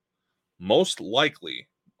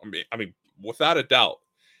 I mean, without a doubt,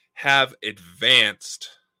 have advanced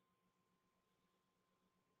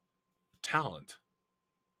talent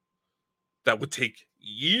that would take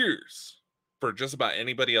years for just about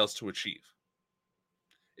anybody else to achieve.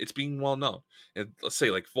 It's being well known. And let's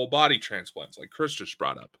say like full body transplants, like Chris just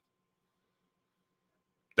brought up.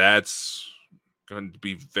 That's going to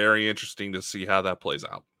be very interesting to see how that plays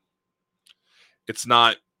out. It's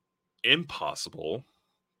not impossible,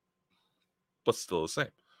 but still the same.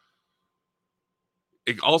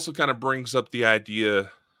 It also kind of brings up the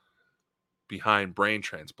idea behind brain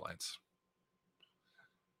transplants.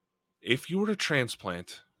 If you were to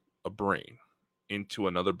transplant a brain into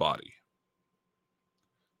another body,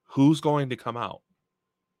 who's going to come out?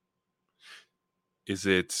 Is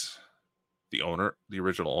it the owner, the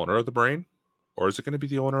original owner of the brain, or is it going to be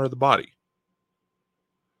the owner of the body?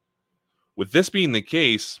 With this being the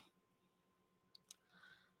case,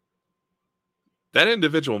 that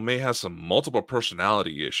individual may have some multiple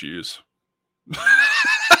personality issues.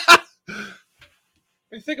 I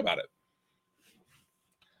mean, think about it.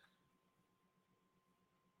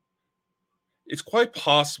 It's quite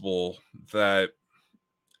possible that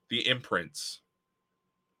the imprints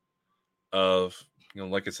of,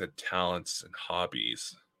 like I said, talents and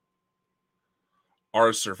hobbies are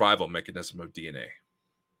a survival mechanism of DNA.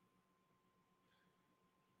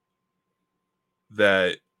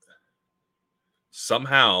 That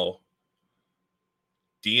somehow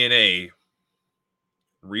DNA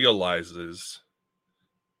realizes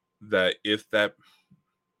that if that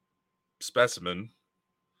specimen,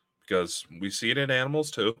 because we see it in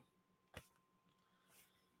animals too,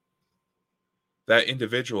 that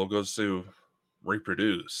individual goes to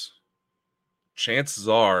reproduce, chances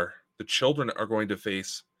are the children are going to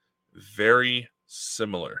face very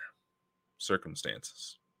similar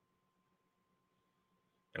circumstances.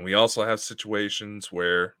 And we also have situations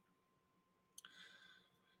where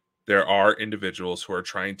there are individuals who are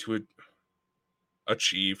trying to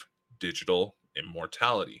achieve digital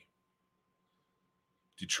immortality,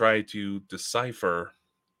 to try to decipher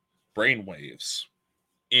brainwaves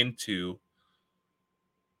into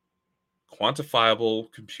quantifiable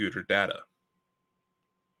computer data,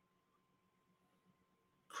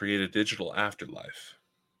 create a digital afterlife,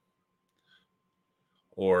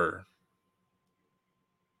 or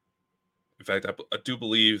in fact, I do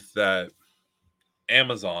believe that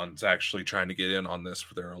Amazon's actually trying to get in on this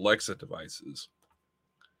for their Alexa devices.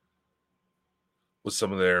 With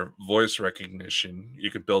some of their voice recognition, you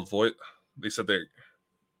could build voice. They said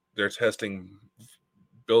they're testing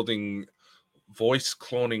building voice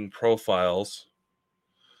cloning profiles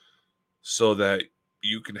so that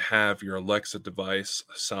you can have your Alexa device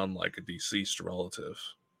sound like a deceased relative.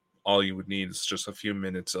 All you would need is just a few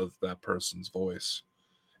minutes of that person's voice.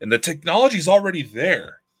 And the technology's already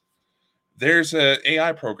there. There's an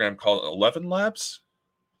AI program called 11 Labs.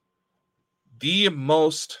 The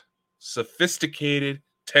most sophisticated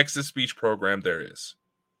text-to-speech program there is.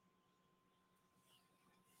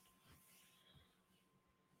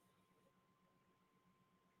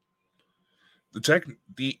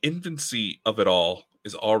 The infancy of it all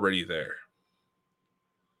is already there.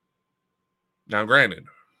 Now, granted,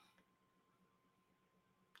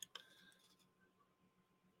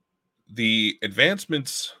 the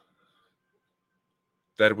advancements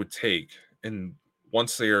that it would take, and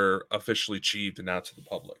once they are officially achieved and out to the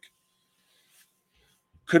public,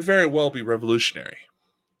 could very well be revolutionary.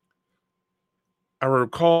 I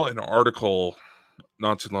recall an article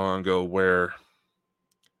not too long ago where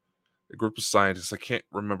a group of scientists, I can't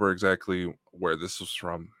remember exactly where this was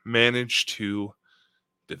from, managed to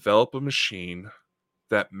develop a machine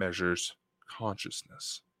that measures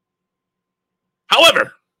consciousness.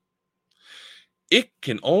 However,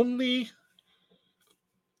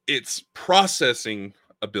 its processing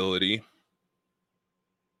ability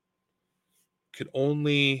could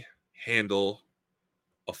only handle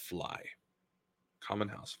a fly, common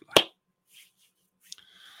housefly.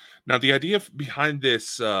 Now, the idea behind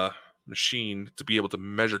this machine to be able to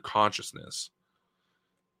measure consciousness,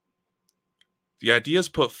 the ideas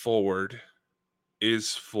put forward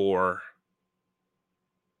is for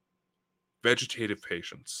vegetative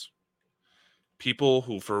patients, people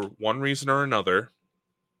who, for one reason or another,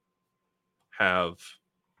 have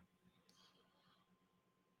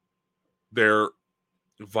their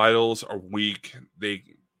vitals are weak.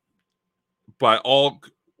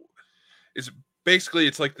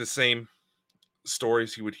 It's like the same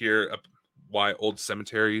stories you would hear of why old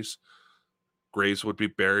cemeteries graves would be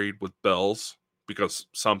buried with bells, because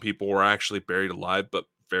some people were actually buried alive, but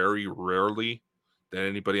very rarely did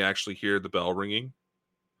anybody actually hear the bell ringing.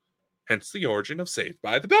 Hence the origin of Saved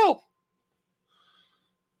by the Bell.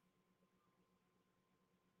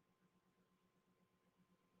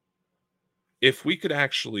 If we could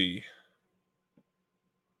actually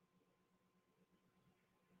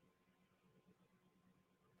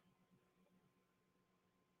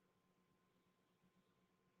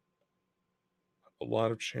a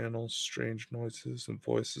lot of channels, strange noises and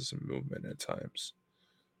voices and movement at times.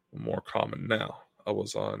 More common now. I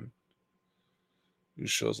was on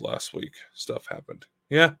news shows last week. Stuff happened.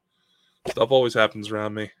 Yeah, stuff always happens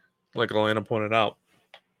around me. Like Elena pointed out.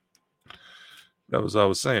 That was what I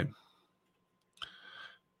was saying.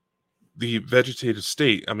 The vegetative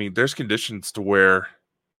state, I mean, there's conditions to where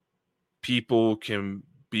people can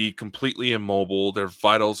be completely immobile. Their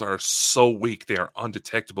vitals are so weak, they are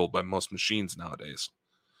undetectable by most machines nowadays.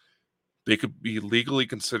 They could be legally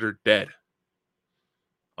considered dead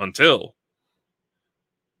until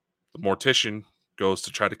the mortician goes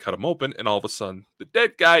to try to cut them open, and all of a sudden, the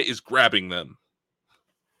dead guy is grabbing them.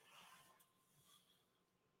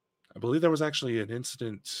 I believe there was actually an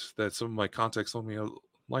incident that some of my contacts told me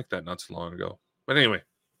like that not too long ago. But anyway,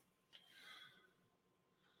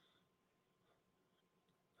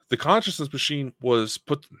 the consciousness machine was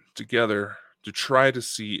put together to try to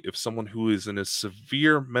see if someone who is in a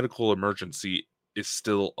severe medical emergency is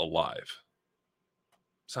still alive.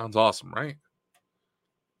 Sounds awesome, right?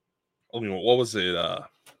 I mean, what was it?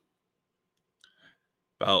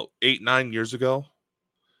 About 8-9 years ago,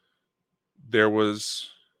 there was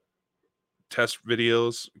test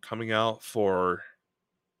videos coming out for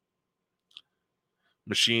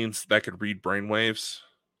machines that could read brainwaves,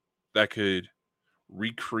 that could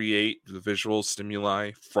recreate the visual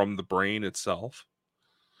stimuli from the brain itself.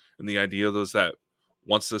 And the idea was that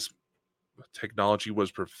once this technology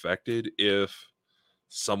was perfected, if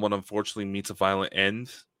someone unfortunately meets a violent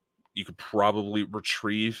end, you could probably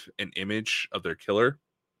retrieve an image of their killer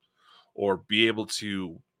or be able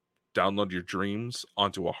to download your dreams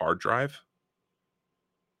onto a hard drive.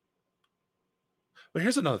 But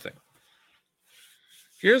here's another thing.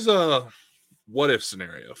 Here's a what if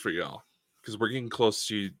scenario for y'all, because we're getting close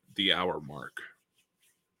to the hour mark.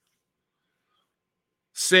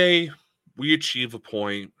 Say we achieve a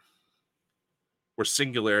point where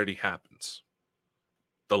singularity happens.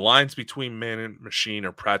 The lines between man and machine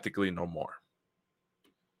are practically no more.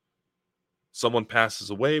 Someone passes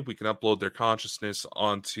away, we can upload their consciousness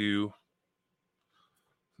onto,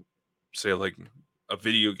 say, like a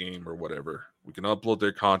video game or whatever. We can upload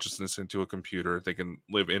their consciousness into a computer. They can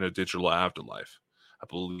live in a digital afterlife. I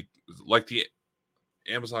believe, like the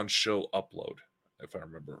Amazon show Upload, if I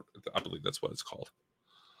remember. I believe that's what it's called.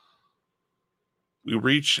 We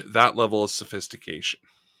reach that level of sophistication.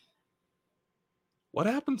 What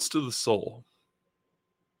happens to the soul?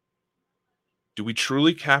 Do we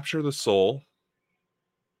truly capture the soul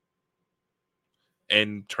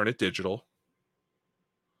and turn it digital?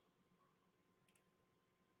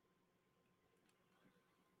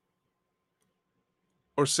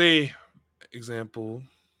 Or say, example,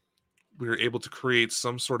 we are able to create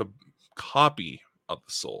some sort of copy of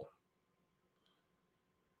the soul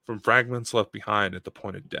from fragments left behind at the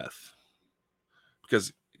point of death.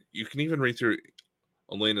 Because you can even read through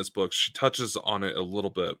Elena's book, she touches on it a little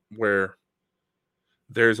bit, where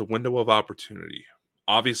there's a window of opportunity.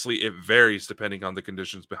 Obviously, it varies depending on the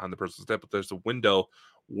conditions behind the person's death, but there's a window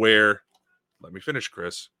where, let me finish,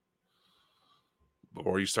 Chris,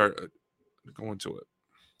 before you start going to it.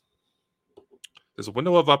 There's a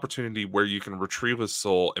window of opportunity where you can retrieve a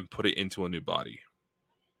soul and put it into a new body.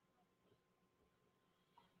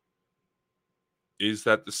 Is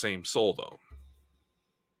that the same soul, though?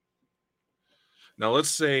 Now,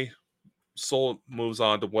 let's say soul moves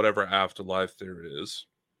on to whatever afterlife there is,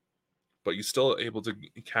 but you're still able to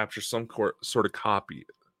capture some sort of copy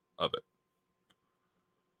of it.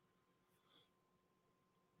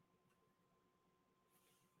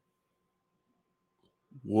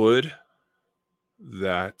 Would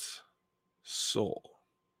that soul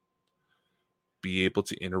be able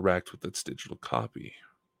to interact with its digital copy?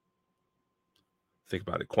 Think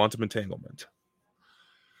about it. Quantum entanglement,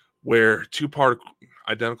 where two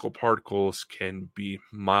identical particles can be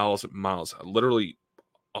miles and miles, literally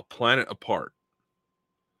a planet apart.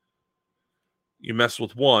 You mess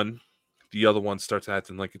with one, the other one starts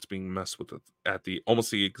acting like it's being messed with at the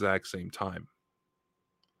almost the exact same time.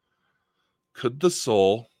 Could the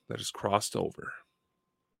soul that is crossed over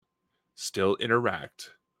still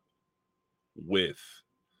interact with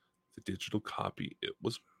the digital copy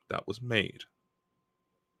that was made?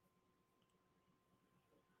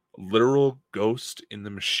 A literal ghost in the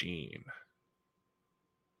machine.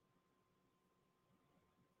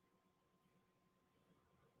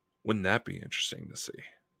 Wouldn't that be interesting to see?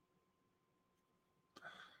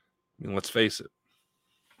 I mean, let's face it.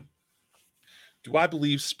 Do I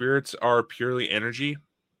believe spirits are purely energy?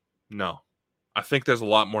 No. I think there's a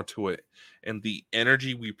lot more to it. And the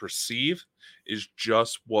energy we perceive is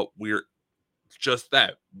just what we're just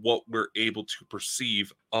that, what we're able to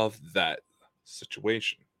perceive of that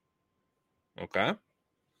situation. Okay?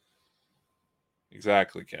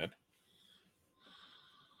 Exactly, Ken.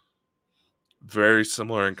 Very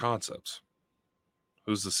similar in concepts.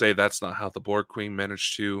 Who's to say that's not how the Borg Queen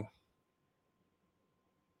managed to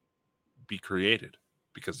be created?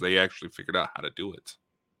 Because they actually figured out how to do it.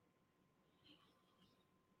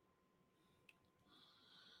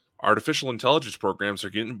 Artificial intelligence programs are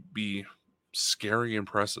getting to be scary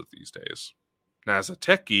impressive these days. Now, as a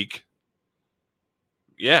tech geek,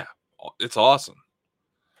 yeah, it's awesome.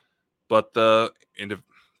 But the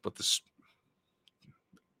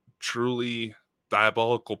truly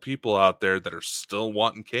diabolical people out there that are still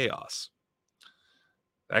wanting chaos,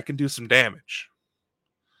 that can do some damage.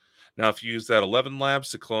 Now, if you use that 11 Labs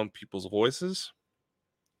to clone people's voices,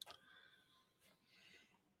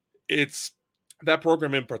 that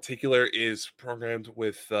program in particular is programmed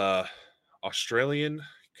with Australian,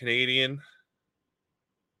 Canadian,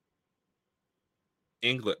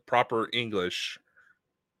 proper English,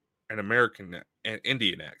 and American and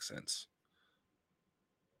Indian accents.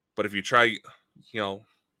 But if you try,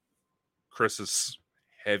 Chris's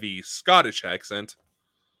heavy Scottish accent,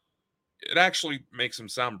 it actually makes him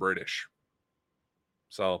sound British.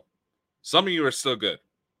 So some of you are still good,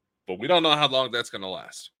 but we don't know how long that's going to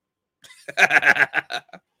last. But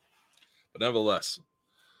nevertheless,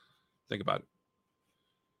 think about it.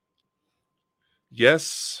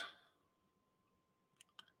 Yes,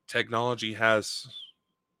 technology has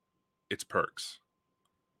its perks,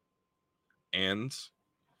 and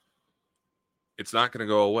it's not going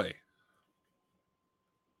to go away.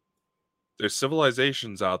 There's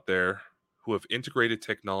civilizations out there who have integrated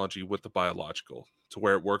technology with the biological to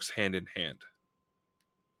where it works hand in hand.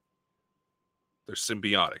 They're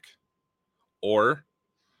symbiotic. Or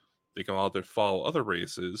they can either follow other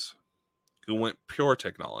races who went pure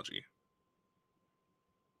technology.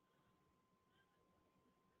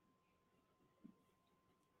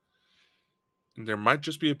 And there might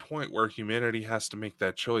just be a point where humanity has to make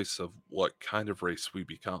that choice of what kind of race we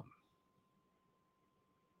become.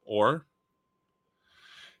 Or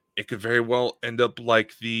it could very well end up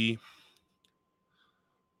like the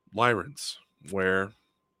Lyrans, where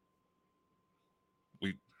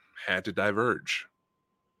we had to diverge.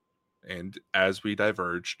 And as we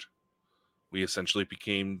diverged, we essentially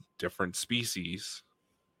became different species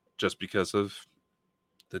just because of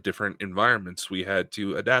the different environments we had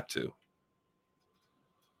to adapt to.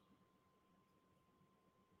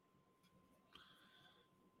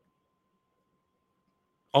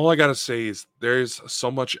 All I gotta say is there's so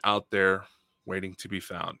much out there waiting to be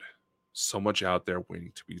found. So much out there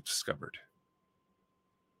waiting to be discovered.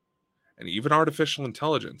 And even artificial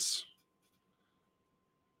intelligence,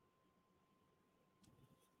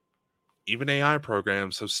 even AI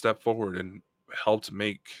programs have stepped forward and help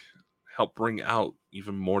bring out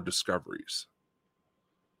even more discoveries.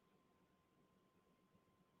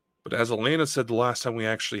 But as Elena said the last time we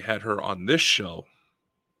actually had her on this show,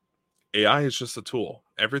 AI is just a tool.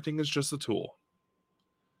 Everything is just a tool.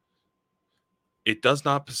 It does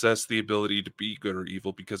not possess the ability to be good or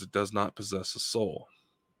evil because it does not possess a soul.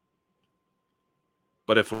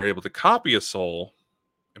 But if we're able to copy a soul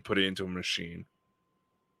and put it into a machine,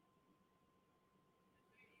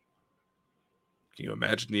 can you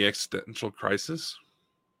imagine the existential crisis?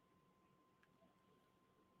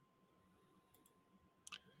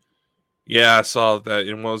 Yeah, I saw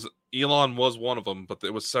that. Elon was one of them, but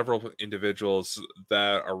there was several individuals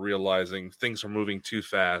that are realizing things are moving too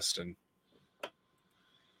fast, and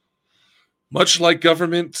much like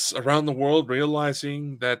governments around the world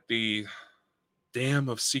realizing that the dam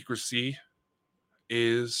of secrecy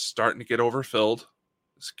is starting to get overfilled,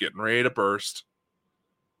 it's getting ready to burst.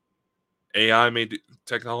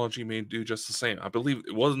 Technology may do just the same. I believe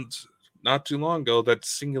it wasn't not too long ago that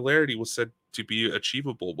singularity was said to be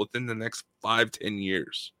achievable within the next 5-10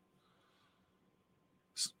 years.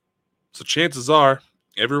 So chances are,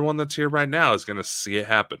 everyone that's here right now is going to see it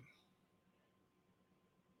happen.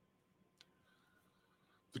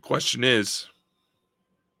 The question is,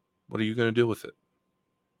 what are you going to do with it?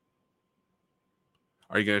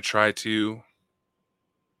 Are you going to try to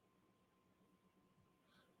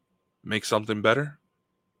make something better?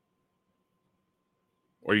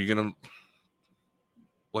 Or are you going to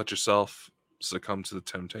let yourself succumb to the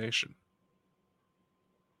temptation?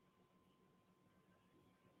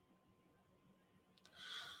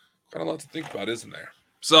 Got a lot to think about, isn't there?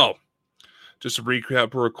 So, just to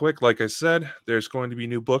recap real quick, like I said, there's going to be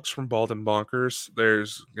new books from Bald and Bonkers.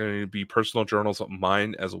 There's going to be personal journals of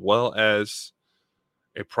mine, as well as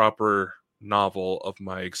a proper novel of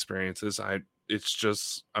my experiences. It's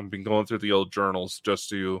just, I've been going through the old journals just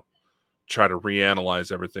to try to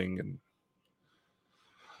reanalyze everything. And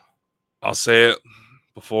I'll say it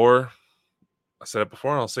before. I said it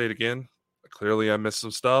before and I'll say it again. Clearly, I missed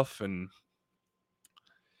some stuff. And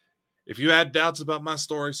if you had doubts about my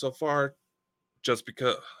story so far, just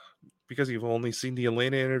because you've only seen the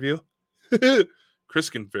Elena interview, Chris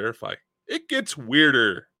can verify. It gets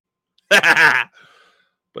weirder. But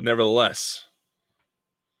nevertheless,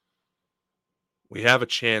 we have a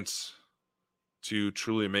chance to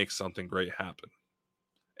truly make something great happen.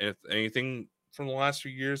 And if anything from the last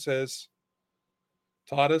few years has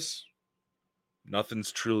taught us,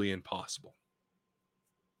 nothing's truly impossible.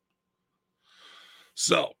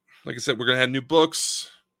 So, like I said, we're going to have new books.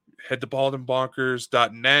 Head to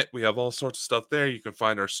baldandbonkers.net. We have all sorts of stuff there. You can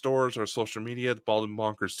find our stores, our social media, the Bald and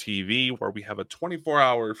Bonkers TV, where we have a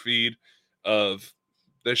 24-hour feed of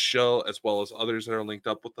this show, as well as others that are linked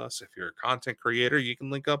up with us. If you're a content creator, you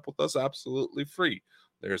can link up with us absolutely free.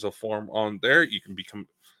 There's a form on there.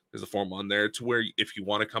 There's a form on there to where if you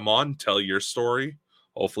want to come on, tell your story.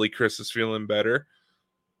 Hopefully Chris is feeling better.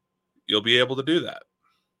 You'll be able to do that.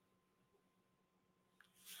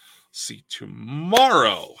 See,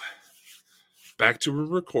 tomorrow, back to a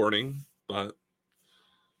recording, but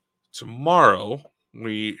tomorrow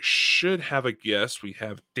we should have a guest. We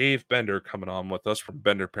have Dave Bender coming on with us from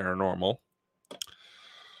Bender Paranormal.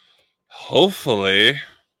 Hopefully,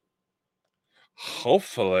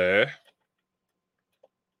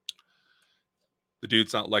 the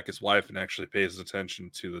dude's not like his wife and actually pays attention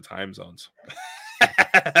to the time zones.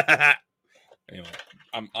 Anyway,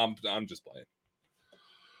 I'm just playing.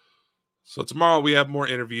 So tomorrow we have more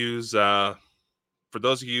interviews. For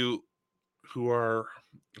those of you who are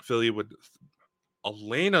affiliated with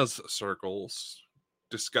Elena's circles,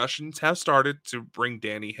 discussions have started to bring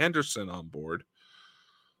Danny Henderson on board.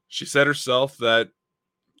 She said herself that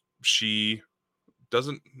she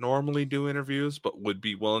doesn't normally do interviews, but would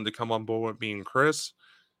be willing to come on board with me and Chris.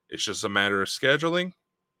 It's just a matter of scheduling.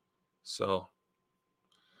 So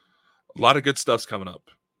a lot of good stuff's coming up.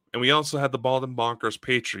 And we also had the Bald and Bonkers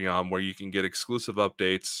Patreon, where you can get exclusive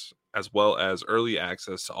updates as well as early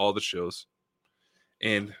access to all the shows.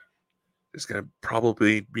 And there's going to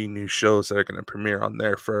probably be new shows that are going to premiere on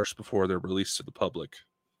there first before they're released to the public.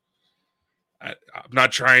 I'm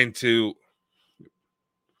not trying to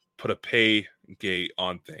put a pay gate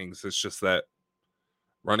on things. It's just that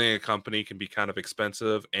running a company can be kind of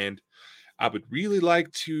expensive. And I would really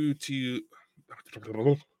like to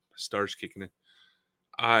stars kicking in.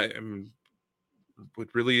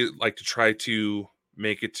 Would really like to try to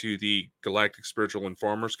make it to the Galactic Spiritual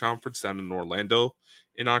Informers Conference down in Orlando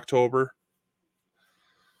in October.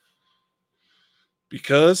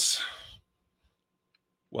 Because,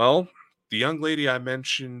 well, the young lady I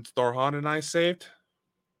mentioned Thorhan and I saved,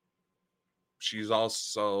 she's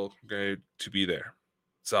also going to be there.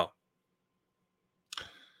 So,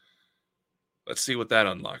 let's see what that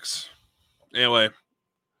unlocks. Anyway,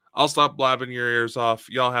 I'll stop blabbing your ears off.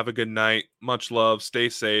 Y'all have a good night. Much love. Stay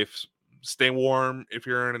safe. Stay warm if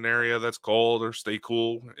you're in an area that's cold, or stay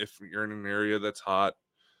cool if you're in an area that's hot.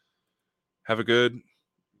 Have a good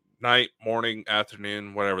night, morning,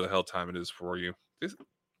 afternoon, whatever the hell time it is for you. These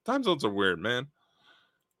time zones are weird, man.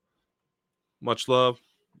 Much love.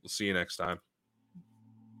 We'll see you next time.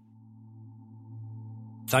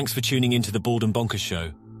 Thanks for tuning into the Bald and Bonkers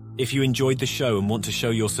Show. If you enjoyed the show and want to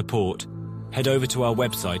show your support, head over to our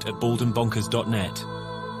website at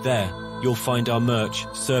baldandbonkers.net. There, you'll find our merch,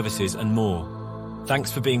 services, and more.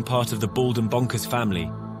 Thanks for being part of the Bald and Bonkers family,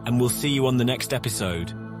 and we'll see you on the next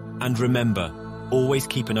episode. And remember, always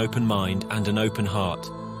keep an open mind and an open heart.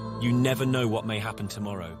 You never know what may happen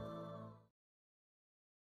tomorrow.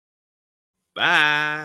 Bye.